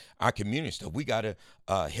mistreating our community stuff. We got to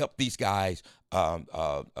help these guys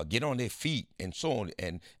get on their feet and so on,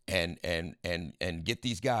 and get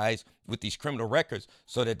these guys with these criminal records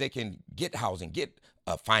so that they can get housing, get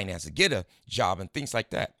finances, get a job, and things like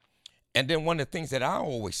that. And then one of the things that I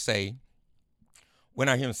always say when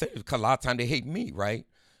I hear them say it, because a lot of times they hate me, right?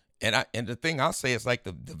 And the thing I'll say is like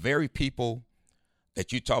the very people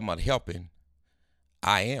that you talking about helping,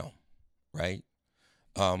 I am, right?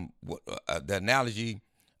 The analogy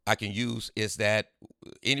I can use is that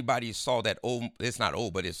anybody saw that old, it's not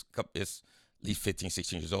old, but it's at least 15,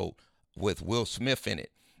 16 years old, with Will Smith in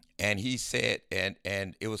it. And he said, and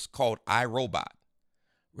it was called iRobot.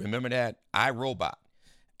 Remember that? iRobot.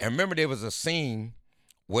 And remember there was a scene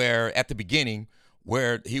where at the beginning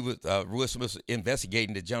where he was Will Smith was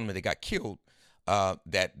investigating the gentleman that got killed,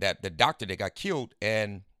 that the doctor that got killed,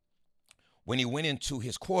 and when he went into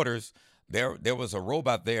his quarters, there was a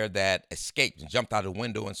robot there that escaped and jumped out the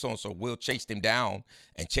window and so on. So Will chased him down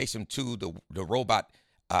and chased him to the robot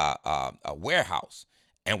warehouse.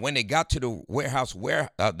 And when they got to the warehouse,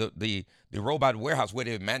 the robot warehouse where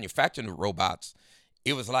they were manufacturing the robots,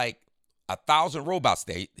 it was like 1,000 robots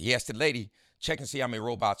there. He asked the lady, check and see how many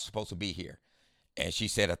robots are supposed to be here. And she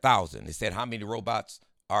said 1,000. They said, how many robots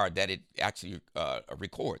are that it actually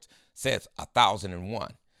records? Says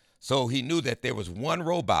 1,001. So he knew that there was one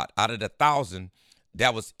robot out of the 1,000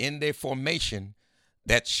 that was in their formation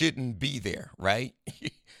that shouldn't be there, right?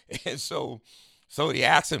 And so they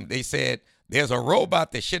asked him, they said, there's a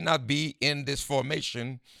robot that should not be in this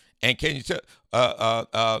formation. And can you tell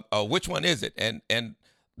which one is it? And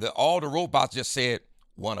all the robots just said,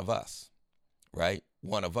 one of us, right?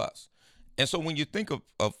 One of us. And so when you think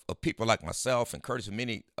of people like myself and Curtis and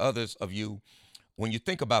many others of you, when you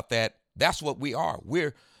think about that, that's what we are.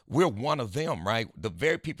 We're one of them, right? The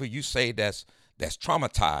very people you say that's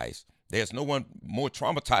traumatized. There's no one more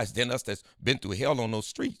traumatized than us that's been through hell on those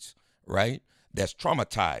streets, right? That's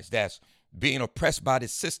traumatized. That's being oppressed by the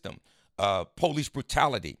system, police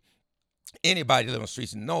brutality, Anybody that live on the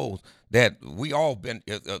streets knows that we all been.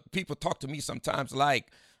 People talk to me sometimes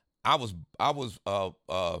like I was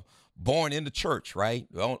born in the church, right,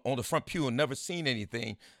 on the front pew and never seen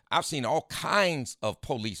anything. I've seen all kinds of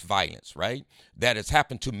police violence, right, that has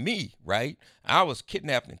happened to me, right. I was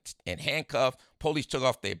kidnapped and handcuffed. Police took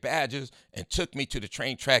off their badges and took me to the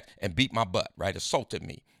train track and beat my butt, right, assaulted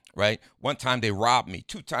me. Right. One time they robbed me.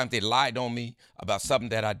 Two times they lied on me about something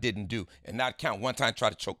that I didn't do. And not count, one time tried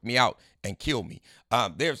to choke me out and kill me.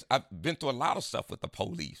 I've been through a lot of stuff with the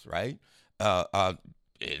police, right? Uh, uh,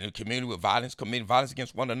 in the community with violence, committing violence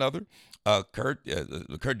against one another. Kurt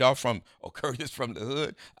Dog from or Curtis from the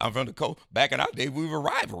hood. I'm from the coast. Back in our day, we were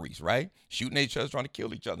rivalries, right? Shooting at each other, trying to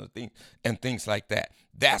kill each other, things like that.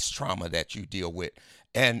 That's trauma that you deal with,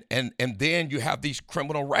 and then you have these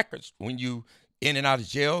criminal records when you in and out of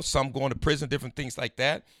jail. Some going to prison, different things like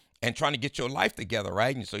that, and trying to get your life together,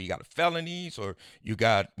 right? And so you got felonies or you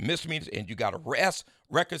got misdemeanors and you got arrest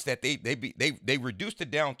records that they reduced it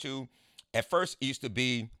down to. At first, it used to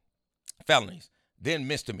be felonies, then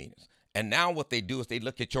misdemeanors. And now what they do is they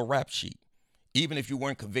look at your rap sheet. Even if you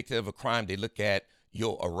weren't convicted of a crime, they look at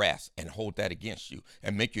your arrest and hold that against you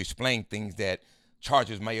and make you explain things that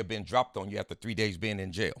charges may have been dropped on you after 3 days being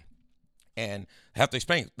in jail. And have to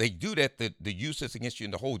explain. They do that, the use this against you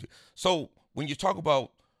and to hold you. So when you talk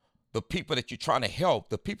about the people that you're trying to help,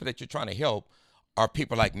 the people that you're trying to help are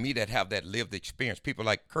people like me that have that lived experience, people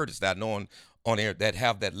like Curtis that I know on air that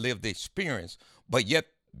have that lived experience, but yet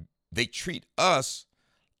they treat us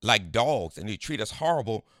like dogs and they treat us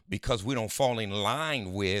horrible because we don't fall in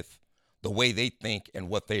line with the way they think and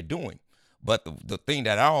what they're doing. But the thing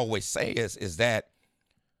that I always say is that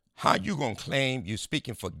how you gonna claim you're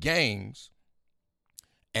speaking for gangs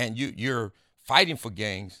and you're fighting for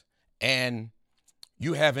gangs and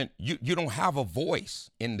you don't have a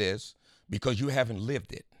voice in this because you haven't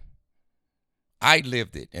lived it. I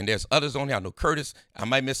lived it, and there's others on here. I know Curtis. I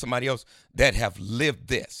might miss somebody else that have lived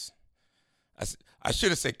this. I should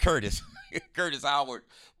have said Curtis, Curtis Howard,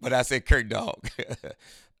 but I said Kurt Dog.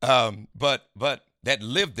 But that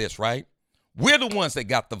lived this, right? We're the ones that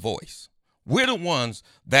got the voice. We're the ones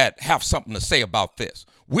that have something to say about this.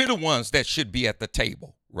 We're the ones that should be at the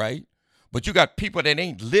table, right? But you got people that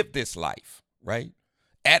ain't lived this life, right?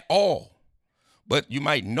 At all. But you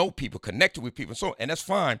might know people, connected with people, and that's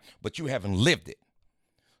fine, but you haven't lived it.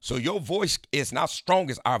 So your voice is not strong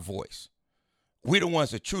as our voice. We're the ones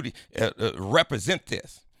that truly represent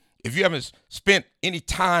this. If you haven't spent any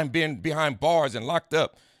time being behind bars and locked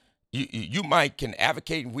up, you might can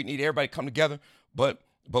advocate, and we need everybody to come together, but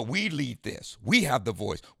we lead this. We have the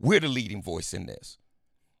voice. We're the leading voice in this.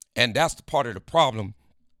 And that's the part of the problem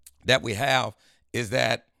that we have is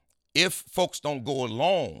that if folks don't go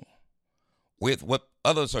along with what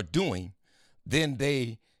others are doing, then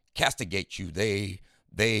they castigate you. They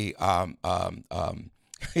they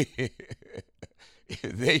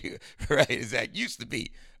right, exactly. Used to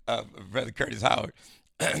be Brother Curtis Howard.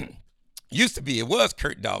 Used to be, it was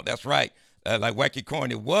Kurt Dog. That's right. Like Wacky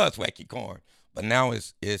Corn, it was Wacky Corn, but now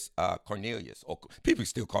it's Cornelius. Or people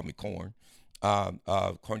still call me Corn,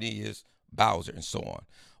 Cornelius Bowser, and so on.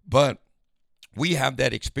 But we have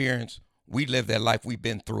that experience. We live that life. We've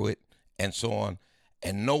been through it, and so on.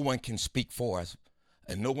 And no one can speak for us,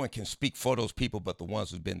 and no one can speak for those people but the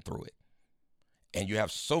ones who've been through it. And you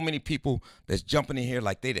have so many people that's jumping in here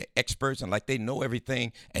like they the experts and like they know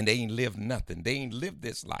everything, and they ain't lived nothing. They ain't lived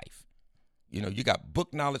this life. You know, you got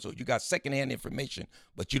book knowledge or you got secondhand information,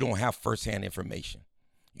 but you don't have firsthand information.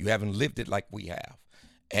 You haven't lived it like we have.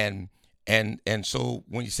 And so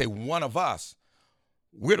when you say one of us,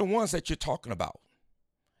 we're the ones that you're talking about.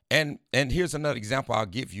 And here's another example I'll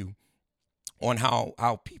give you on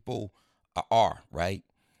how people are, right?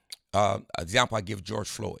 Example I give George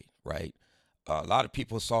Floyd, right? A lot of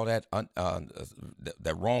people saw that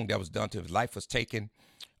that wrong that was done to him. His life was taken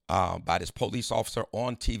by this police officer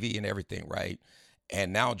on TV and everything, right?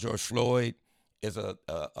 And now George Floyd is a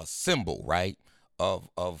symbol, right, of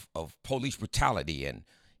police brutality, and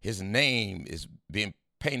his name is being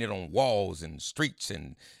painted on walls and streets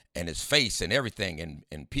and his face and everything,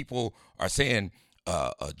 and people are saying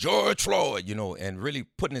George Floyd, you know, and really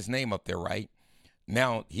putting his name up there, right?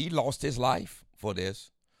 Now he lost his life for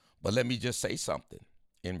this, but let me just say something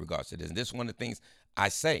in regards to this. And this is one of the things I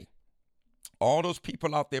say. All those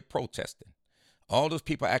people out there protesting, all those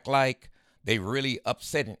people act like they really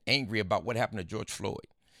upset and angry about what happened to George Floyd.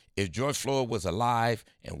 If George Floyd was alive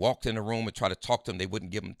and walked in the room and tried to talk to him, they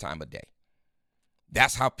wouldn't give him time of day.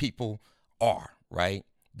 That's how people are, right?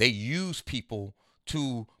 They use people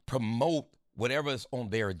to promote whatever is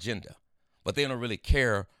on their agenda, but they don't really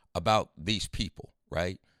care about these people,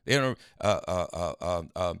 right? They don't.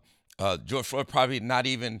 George Floyd probably not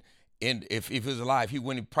even in. If he was alive, he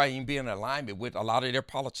wouldn't probably even be in alignment with a lot of their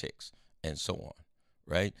politics and so on,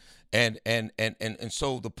 right? And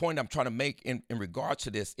so the point I'm trying to make in regards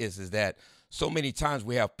to this is that so many times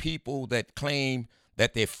we have people that claim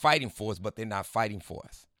that they're fighting for us, but they're not fighting for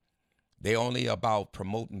us. They're only about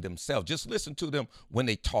promoting themselves. Just listen to them when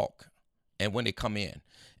they talk and when they come in.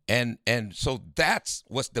 And so that's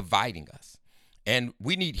what's dividing us. And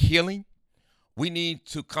we need healing. We need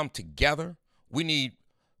to come together. We need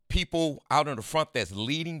people out in the front that's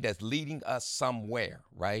leading us somewhere,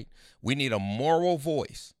 right? We need a moral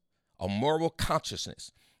voice, a moral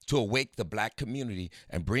consciousness to awake the black community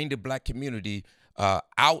and bring the black community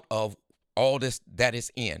out of all this that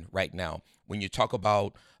is in right now. When you talk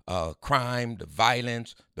about crime, the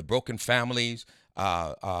violence, the broken families,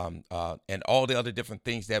 and all the other different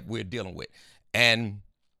things that we're dealing with. And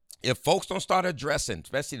if folks don't start addressing,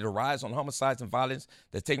 especially the rise on homicides and violence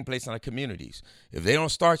that's taking place in our communities, if they don't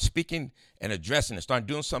start speaking and addressing and start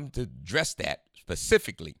doing something to address that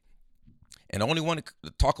specifically, and I only want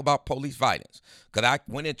to talk about police violence, because I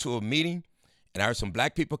went into a meeting and I heard some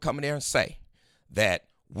black people coming there and say that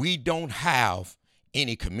we don't have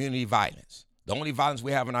any community violence. The only violence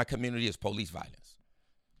we have in our community is police violence.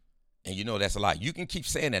 And you know that's a lie. You can keep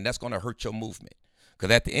saying that, and that's going to hurt your movement.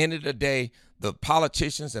 Because at the end of the day, the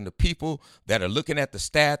politicians and the people that are looking at the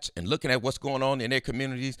stats and looking at what's going on in their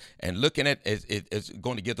communities and looking at it's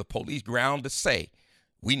going to give the police ground to say,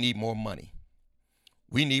 we need more money.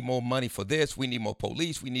 We need more money for this. We need more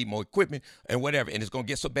police. We need more equipment and whatever. And it's going to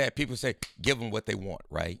get so bad, people say, give them what they want,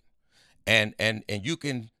 right? And you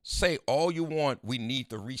can say all you want. We need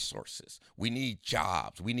the resources. We need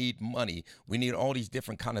jobs. We need money. We need all these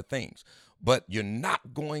different kind of things. But you're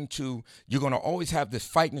going to always have this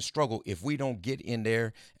fight and struggle if we don't get in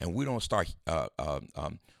there and we don't start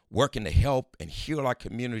working to help and heal our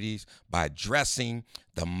communities by addressing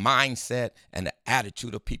the mindset and the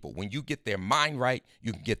attitude of people. When you get their mind right,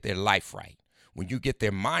 you can get their life right. When you get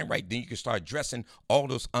their mind right, then you can start addressing all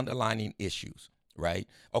those underlying issues. Right?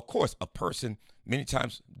 Of course, a person many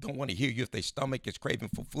times don't want to hear you if their stomach is craving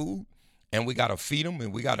for food, and we got to feed them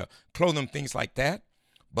and we got to clothe them, things like that.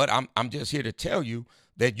 But I'm just here to tell you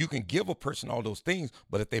that you can give a person all those things,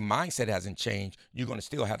 but if their mindset hasn't changed, you're going to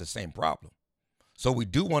still have the same problem. So we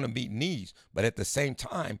do want to meet needs, but at the same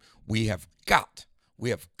time, we have got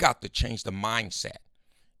to change the mindset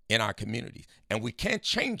in our communities, and we can't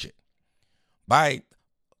change it by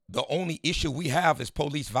the only issue we have is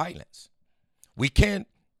police violence. We can't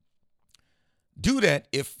do that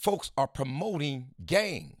if folks are promoting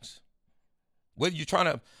gangs. Whether you're trying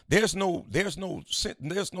to, there's no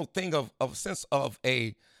thing of sense of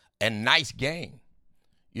a nice gang.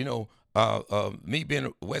 You know, me being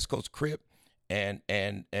a West Coast Crip and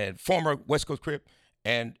former West Coast Crip,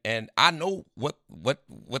 and I know what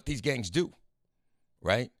these gangs do,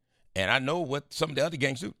 right? And I know what some of the other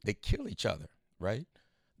gangs do. They kill each other, right?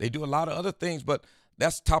 They do a lot of other things, but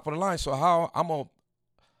that's top of the line. So how I'm going to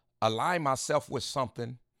align myself with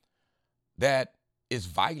something that is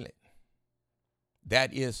violent,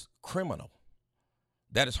 that is criminal,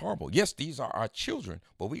 that is horrible. Yes, these are our children,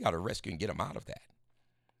 but we got to rescue and get them out of that.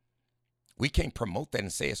 We can't promote that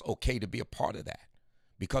and say it's okay to be a part of that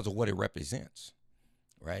because of what it represents,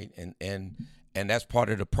 right? And that's part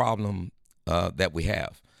of the problem that we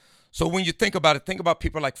have. So when you think about it, think about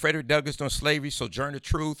people like Frederick Douglass on slavery, Sojourner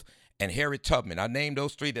Truth, and Harriet Tubman. I named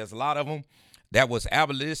those three. There's a lot of them that was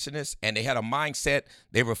abolitionists, and they had a mindset.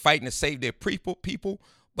 They were fighting to save their people,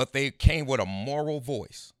 but they came with a moral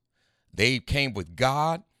voice. They came with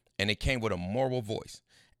God, and they came with a moral voice.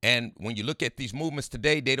 And when you look at these movements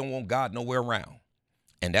today, they don't want God nowhere around.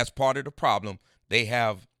 And that's part of the problem. They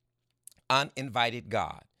have uninvited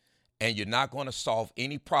God, and you're not going to solve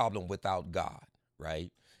any problem without God,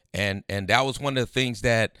 right? And that was one of the things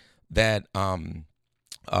that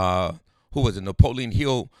who was it? Napoleon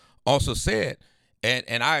Hill also said,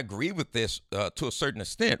 and I agree with this to a certain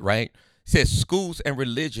extent, right? He says schools and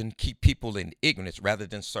religion keep people in ignorance rather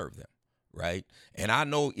than serve them, right? And I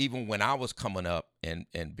know even when I was coming up and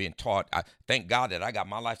being taught, I thank God that I got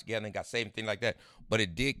my life together and got saved and things like that, but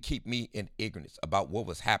it did keep me in ignorance about what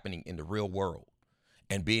was happening in the real world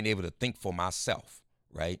and being able to think for myself,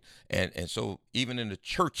 right? And so even in the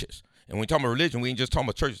churches, and when we talk about religion, we ain't just talking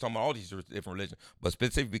about churches, we're talking about all these different religions, but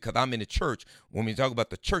specifically because I'm in the church, when we talk about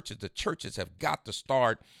the churches have got to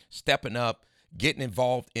start stepping up, getting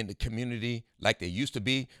involved in the community like they used to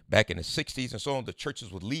be back in the 60s and so on. The churches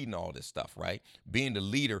was leading all this stuff, right? Being the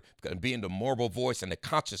leader, being the moral voice and the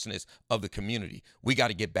consciousness of the community. We got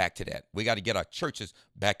to get back to that. We got to get our churches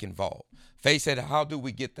back involved. Faye said, how do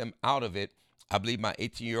we get them out of it? I believe my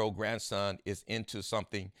 18-year-old grandson is into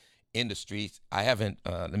something in the streets. I haven't,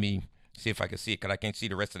 let me see if I can see it because I can't see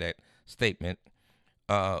the rest of that statement.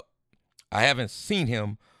 I haven't seen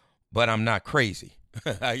him, but I'm not crazy.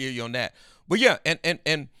 I hear you on that. But yeah,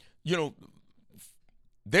 and you know,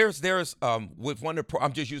 there's with one of the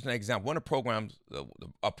I'm just using an example. One of the programs,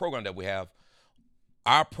 a program that we have,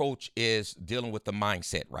 our approach is dealing with the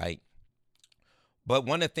mindset, right? But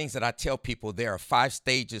one of the things that I tell people, there are 5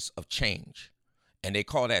 stages of change, and they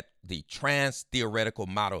call that the trans-theoretical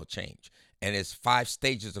model of change. And it's 5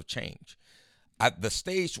 stages of change. The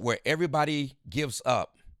stage where everybody gives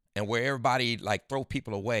up and where everybody like throw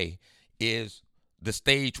people away is the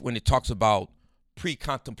stage when it talks about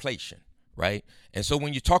pre-contemplation, right? And so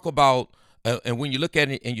when you talk about, and when you look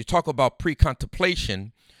at it and you talk about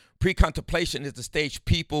pre-contemplation is the stage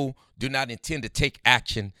people do not intend to take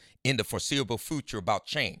action in the foreseeable future about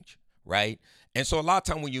change, right? And so a lot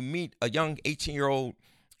of time when you meet a young 18-year-old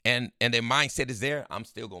and their mindset is there, I'm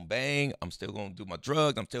still going to bang, I'm still going to do my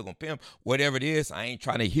drugs, I'm still going to pimp, whatever it is, I ain't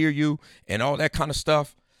trying to hear you and all that kind of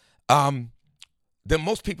stuff, then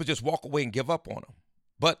most people just walk away and give up on them.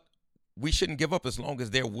 But we shouldn't give up as long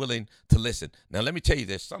as they're willing to listen. Now, let me tell you,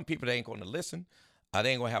 there's some people that ain't going to listen.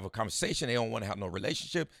 They ain't going to have a conversation. They don't want to have no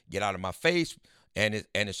relationship. Get out of my face, and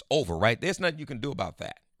it's over, right? There's nothing you can do about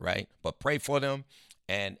that, right? But pray for them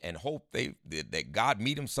and hope that God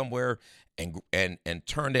meet them somewhere and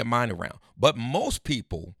turn their mind around. But most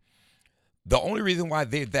people, the only reason why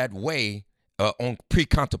they're that way on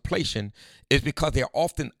pre-contemplation is because they're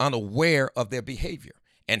often unaware of their behavior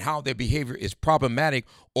and how their behavior is problematic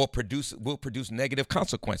or will produce negative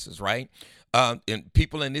consequences, right? And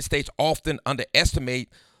people in this stage often underestimate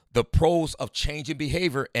the pros of changing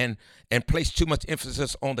behavior and place too much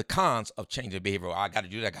emphasis on the cons of changing behavior. Oh, I got to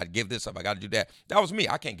do that. I got to give this up. I got to do that. That was me.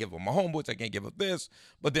 I can't give up my homebooks. I can't give up this.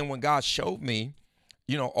 But then when God showed me,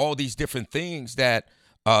 all these different things that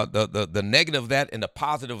the negative of that and the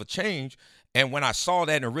positive of change, and when I saw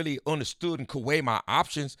that and really understood and could weigh my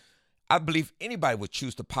options, I believe anybody would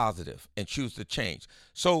choose the positive and choose the change.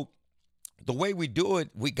 So the way we do it,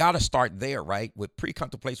 we got to start there, right? With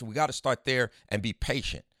pre-contemplation, we got to start there and be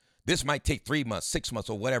patient. This might take 3 months, 6 months,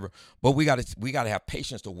 or whatever, but we got to have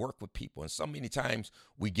patience to work with people. And so many times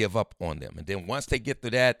we give up on them. And then once they get to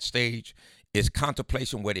that stage, it's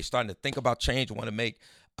contemplation where they're starting to think about change, want to make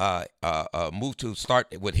move to start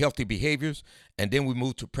with healthy behaviors, and then we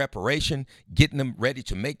move to preparation, getting them ready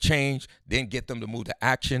to make change, then get them to move to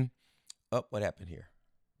action. What happened here?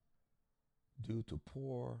 Due to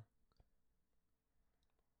poor.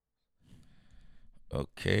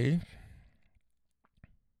 Okay.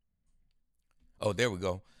 Oh, there we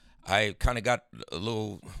go. I kind of got a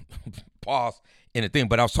little pause in the thing,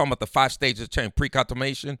 but I was talking about the 5 stages of change: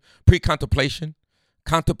 pre-contemplation,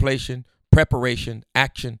 contemplation, preparation,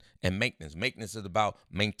 action, and maintenance. Maintenance is about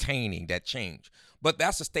maintaining that change. But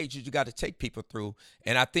that's the stages you got to take people through.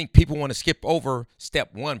 And I think people want to skip over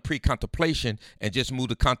step 1, pre-contemplation, and just move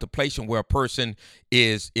to contemplation, where a person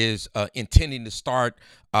is intending to start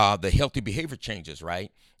the healthy behavior changes,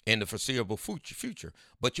 right, in the foreseeable future.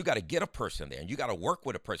 But you got to get a person there, and you got to work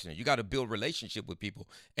with a person there. You got to build relationship with people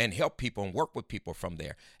and help people and work with people from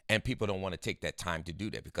there. And people don't want to take that time to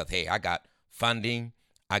do that because, hey, I got funding,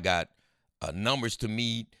 I got numbers to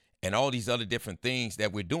meet, and all these other different things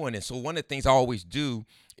that we're doing. And so one of the things I always do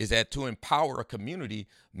is that to empower a community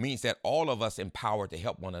means that all of us empower to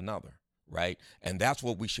help one another, right? And that's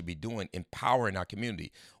what we should be doing, empowering our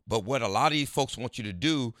community. But what a lot of these folks want you to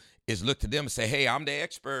do is look to them and say, hey, I'm the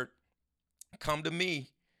expert. Come to me,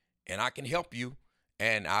 and I can help you,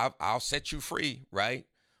 and I'll set you free, right?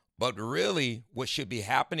 But really what should be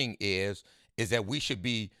happening is that we should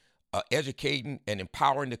be educating and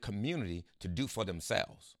empowering the community to do for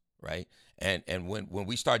themselves, right? And when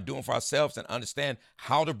we start doing for ourselves and understand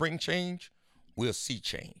how to bring change, we'll see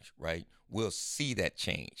change, right? We'll see that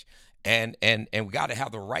change. And we got to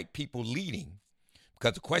have the right people leading,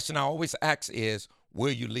 because the question I always ask is, where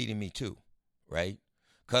are you leading me to, right?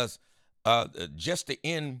 Because just to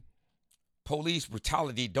end police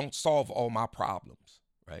brutality don't solve all my problems,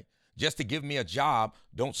 right? Just to give me a job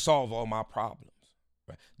don't solve all my problems.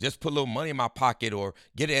 Right? Just put a little money in my pocket or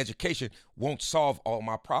get an education won't solve all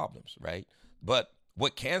my problems, right? But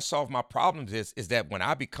what can solve my problems is that when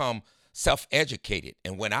I become self-educated.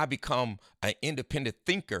 And when I become an independent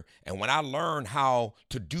thinker, and when I learn how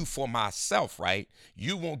to do for myself, right,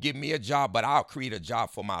 you won't give me a job, but I'll create a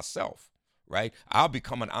job for myself. Right, I'll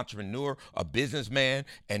become an entrepreneur, a businessman,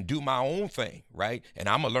 and do my own thing. Right, and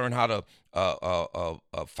I'm gonna learn how to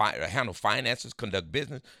handle finances, conduct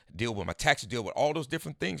business, deal with my taxes, deal with all those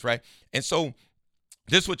different things. Right, and so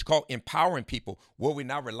this is what you call empowering people, where we're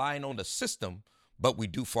not relying on the system, but we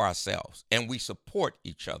do for ourselves and we support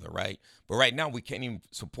each other, right? But right now we can't even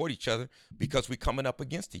support each other because we're coming up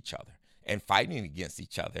against each other and fighting against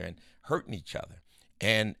each other and hurting each other.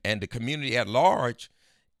 And the community at large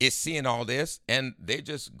is seeing all this, and they're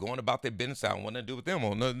just going about their business. I don't want to do with them, I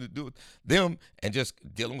want nothing to do with them, and just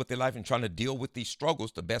dealing with their life and trying to deal with these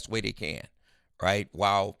struggles the best way they can, right?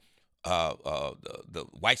 While the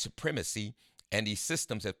white supremacy and these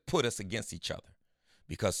systems have put us against each other,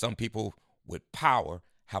 because some people with power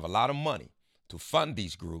have a lot of money to fund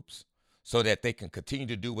these groups so that they can continue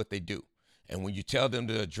to do what they do. And when you tell them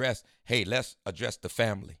to address, hey, let's address the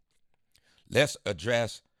family, let's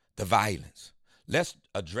address the violence, let's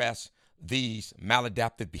address these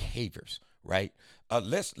maladaptive behaviors, right?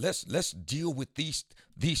 Let's deal with these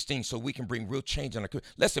things so we can bring real change in our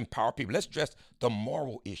community. Let's empower people. Let's address the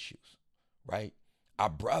moral issues, right? Our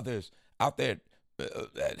brothers out there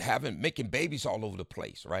making babies all over the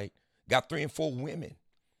place, right? Got 3 and 4 women,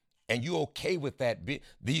 and you okay with that?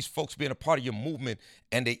 These folks being a part of your movement,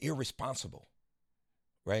 and they're irresponsible,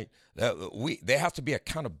 right? There has to be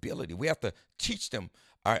accountability. We have to teach them,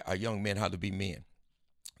 our young men, how to be men.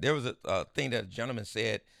 There was a thing that a gentleman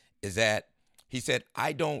said, is that he said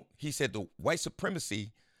the white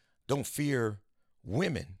supremacy don't fear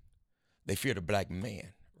women, they fear the black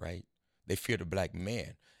man, right? They fear the black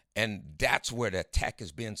man. And that's where the attack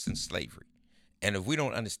has been since slavery. And if we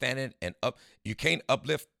don't understand it, you can't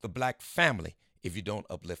uplift the black family if you don't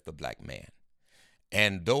uplift the black man.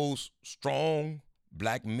 And those strong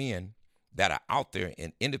black men that are out there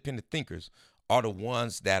and independent thinkers are the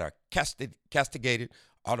ones that are castigated,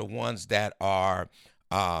 are the ones that are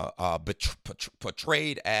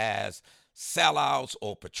portrayed as sellouts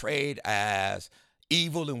or portrayed as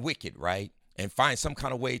evil and wicked, right? And find some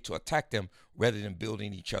kind of way to attack them rather than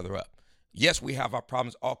building each other up. Yes, we have our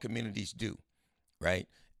problems. All communities do, right?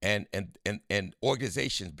 And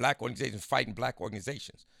organizations, black organizations fighting black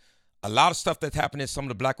organizations. A lot of stuff that's happening in some of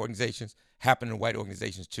the black organizations happen in white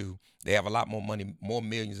organizations too. They have a lot more money, more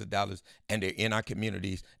millions of dollars, and they're in our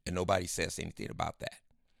communities, and nobody says anything about that.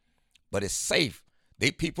 But it's safe.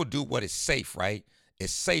 People do what is safe, right?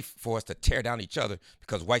 It's safe for us to tear down each other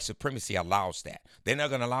because white supremacy allows that. They're not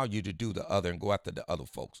going to allow you to do the other and go after the other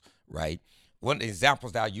folks, right? One of the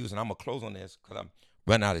examples that I use, and I'm going to close on this because I'm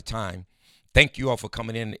running out of time. Thank you all for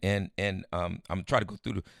coming in, and I'm going to try to go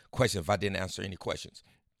through the questions if I didn't answer any questions.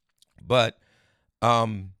 But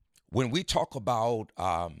when we talk about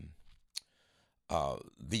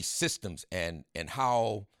these systems and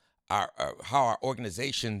how our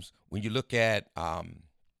organizations, when you look at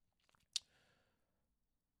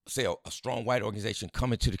say a strong white organization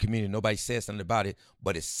coming to the community, nobody says something about it,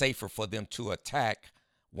 but it's safer for them to attack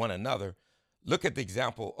one another. Look at the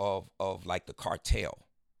example of like the cartel,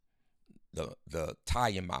 the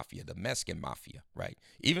Italian mafia, the Mexican mafia, right?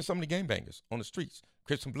 Even some of the gangbangers on the streets,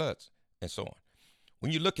 Crips and Bloods, and so on.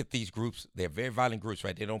 When you look at these groups, they're very violent groups,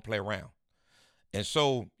 right? They don't play around. And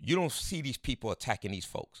so you don't see these people attacking these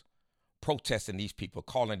folks, protesting these people,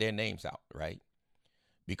 calling their names out, right?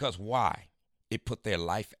 Because why? It put their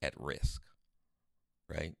life at risk,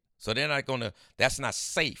 right? So they're not that's not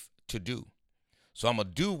safe to do. So I'm going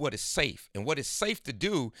to do what is safe. And what is safe to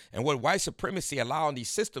do, and what white supremacy allowing these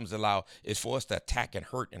systems allow, is for us to attack and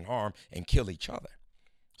hurt and harm and kill each other.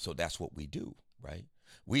 So that's what we do, right?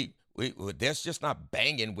 There's just not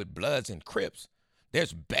banging with Bloods and Crips.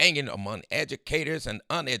 There's banging among educators and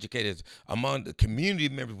uneducators, among the community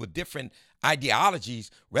members with different ideologies.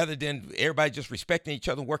 Rather than everybody just respecting each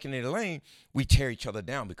other and working in their lane, we tear each other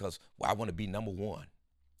down because, well, I want to be number one.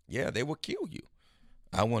 Yeah, they will kill you.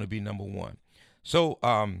 I want to be number one. So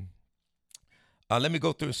let me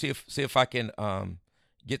go through and see if I can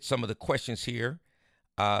get some of the questions here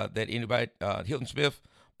that anybody, Hilton Smith,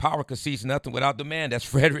 power concedes nothing without demand. That's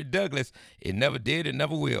Frederick Douglass. It never did, it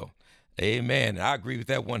never will. Amen. I agree with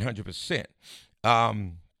that 100%.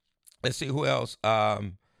 Let's see who else. Okay,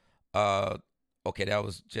 that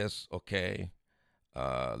was just okay.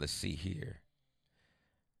 Let's see here.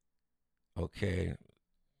 Okay.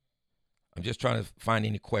 I'm just trying to find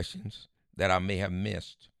any questions that I may have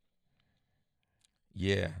missed.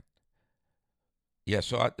 Yeah.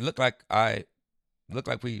 So it looked like I've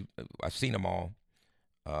seen them all.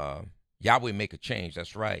 Yahweh make a change.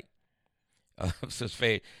 That's right. Sister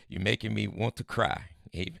Faye, you're making me want to cry.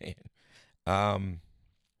 Amen. Um,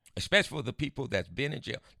 Especially for the people that's been in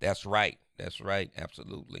jail. That's right. That's right.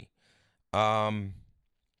 Absolutely. Um,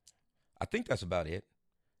 I think that's about it.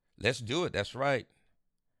 Let's do it. That's right.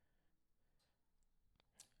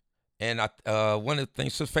 And one of the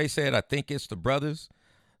things Sister Faye said, I think it's the brothers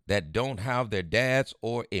that don't have their dads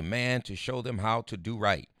or a man to show them how to do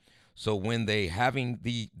right. So when they having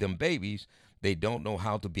them babies, they don't know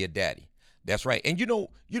how to be a daddy. That's right. And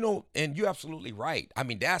and you're absolutely right. I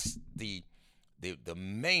mean, that's the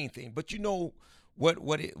main thing. But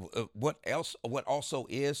what also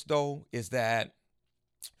is though is that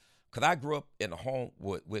because I grew up in a home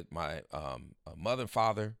with my mother and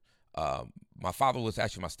father. My father was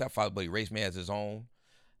actually my stepfather, but he raised me as his own,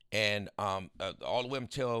 and all the way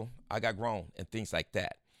until I got grown and things like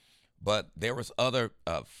that. But there was other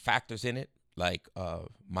factors in it, like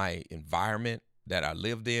my environment that I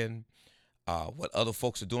lived in, what other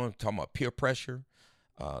folks are doing, talking about peer pressure,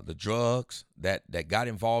 the drugs that got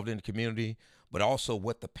involved in the community, but also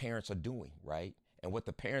what the parents are doing, right? And what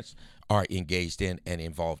the parents are engaged in and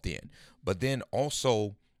involved in. But then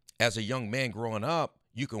also, as a young man growing up,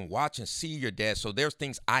 you can watch and see your dad. So there's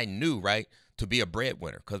things I knew, right, to be a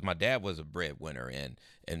breadwinner, because my dad was a breadwinner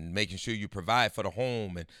and making sure you provide for the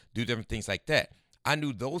home and do different things like that. I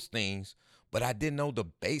knew those things, but I didn't know the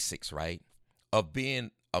basics, right, of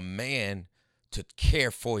being a man to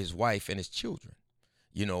care for his wife and his children,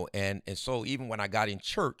 and so even when I got in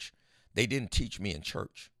church, they didn't teach me in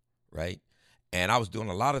church, right? And I was doing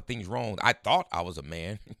a lot of things wrong. I thought I was a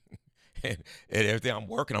man. and everything. I'm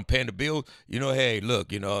working, I'm paying the bills. Hey,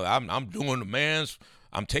 look, I'm doing the man's,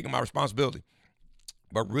 I'm taking my responsibility.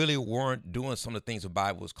 But really weren't doing some of the things the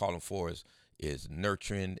Bible is calling for is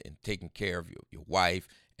nurturing and taking care of your wife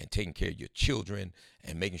and taking care of your children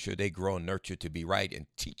and making sure they grow and nurture to be right and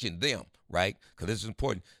teaching them, right? Because this is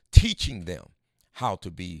important. Teaching them how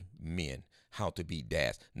to be men, how to be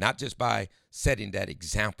dads, not just by setting that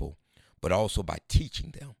example, but also by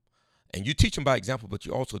teaching them. And you teach them by example, but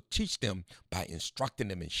you also teach them by instructing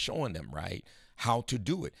them and showing them, right, how to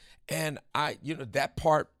do it. And that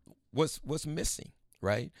part was missing,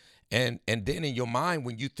 right? And then in your mind,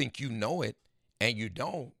 when you think you know it and you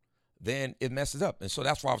don't, then it messes up. And so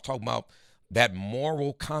that's why I was talking about that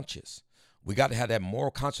moral conscience. We got to have that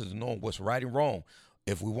moral conscience of knowing what's right and wrong.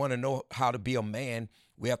 If we want to know how to be a man,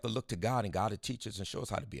 we have to look to God, and God will teach us and show us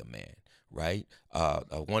how to be a man, right?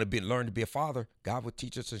 Want to learn to be a father, God will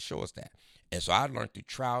teach us and show us that. And so I learned through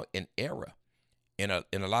trial and error in a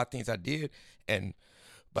lot of things I did, and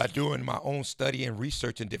by doing my own study and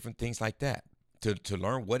research and different things like that to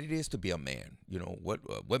learn what it is to be a man.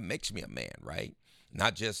 What makes me a man, right?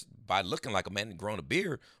 Not just by looking like a man and growing a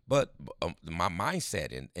beard, but my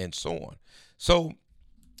mindset and so on. So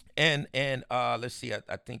and let's see,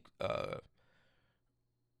 I think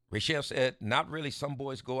Rachel said, not really. Some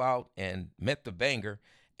boys go out and met the banger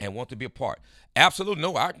and want to be a part. Absolutely.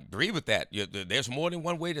 No, I agree with that. There's more than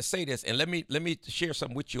one way to say this. And let me share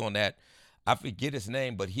something with you on that. I forget his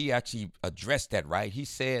name, but he actually addressed that, right? He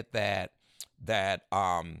said that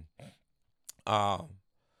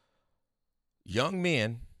young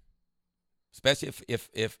men, especially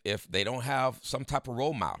if they don't have some type of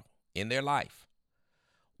role model in their life,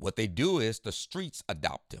 what they do is the streets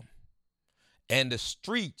adopt them. And the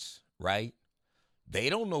streets, right, they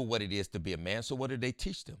don't know what it is to be a man. So what do they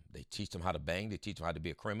teach them? They teach them how to bang. They teach them how to be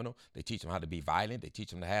a criminal. They teach them how to be violent. They teach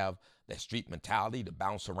them to have that street mentality, to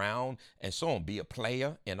bounce around and so on, be a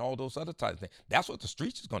player and all those other types of things. That's what the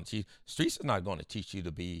streets is going to teach. Streets is not going to teach you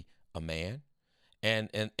to be a man. And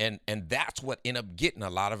that's what end up getting a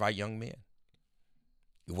lot of our young men.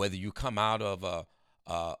 Whether you come out of a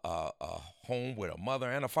home with a mother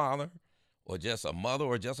and a father, or just a mother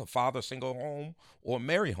or just a father, single home or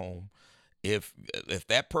married home, if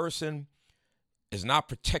that person is not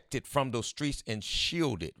protected from those streets and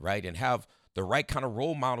shielded, right, and have the right kind of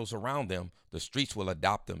role models around them, the streets will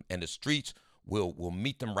adopt them, and the streets will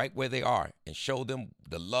meet them right where they are and show them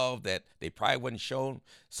the love that they probably wouldn't show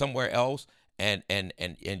somewhere else, and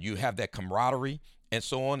you have that camaraderie and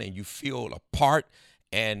so on, and you feel a part,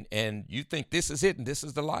 and you think this is it and this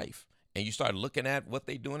is the life. And you start looking at what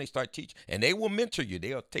they do and they start teaching. And they will mentor you.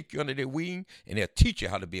 They'll take you under their wing and they'll teach you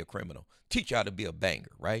how to be a criminal, teach you how to be a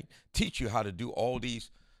banger, right? Teach you how to do all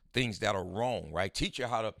these things that are wrong, right? Teach you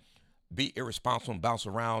how to be irresponsible and bounce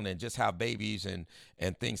around and just have babies and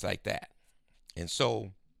things like that. And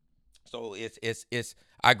so it's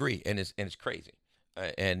I agree, and it's crazy.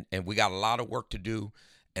 And we got a lot of work to do.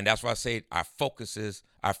 And that's why I say our focus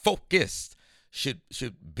should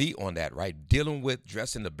be on that, right? Dealing with,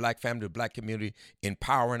 dressing the black family, the black community,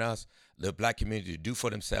 empowering us, the black community to do for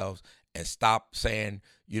themselves and stop saying,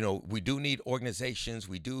 we do need organizations,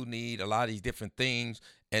 we do need a lot of these different things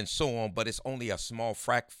and so on, but it's only a small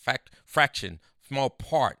fraction, small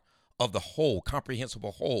part of the whole,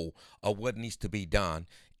 comprehensible whole of what needs to be done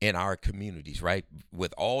in our communities, right?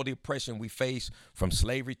 With all the oppression we face from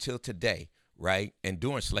slavery till today, right? And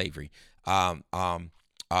during slavery,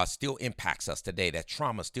 still impacts us today. That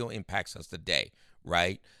trauma still impacts us today,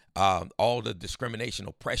 right? All the discrimination,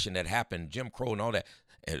 oppression that happened, Jim Crow and all that,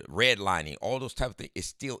 redlining, all those type of things, it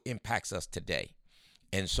still impacts us today.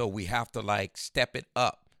 And so we have to step it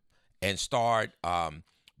up and start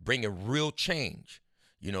bringing real change.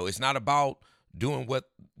 It's not about doing what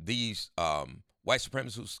these white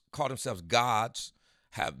supremacists who call themselves gods,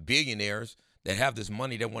 have billionaires that have this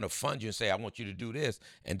money that want to fund you and say, I want you to do this,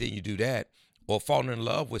 and then you do that, or falling in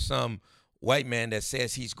love with some white man that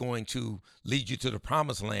says he's going to lead you to the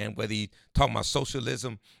promised land, whether he's talking about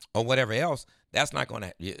socialism or whatever else. It's not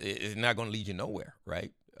going to lead you nowhere,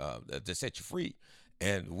 right? To set you free.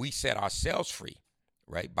 And we set ourselves free,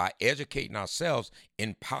 right? By educating ourselves,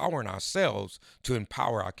 empowering ourselves to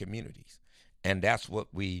empower our communities. And that's what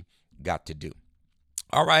we got to do.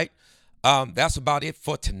 All right. That's about it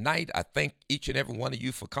for tonight. I thank each and every one of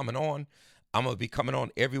you for coming on. I'm going to be coming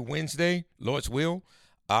on every Wednesday, Lord's will,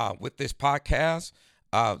 with this podcast.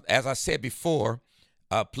 As I said before,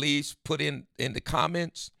 please put in the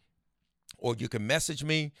comments, or you can message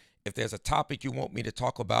me if there's a topic you want me to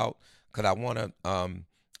talk about, because I want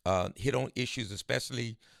to hit on issues,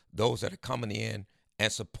 especially those that are coming in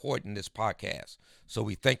and supporting this podcast. So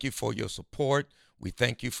we thank you for your support. We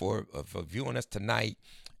thank you for viewing us tonight.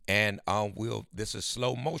 And this is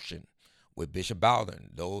Slow Motion with Bishop Bowden.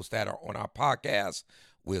 Those that are on our podcast,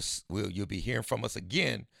 you'll be hearing from us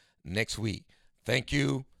again next week. Thank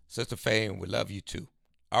you, Sister Faye, and we love you too.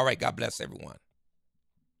 All right, God bless everyone.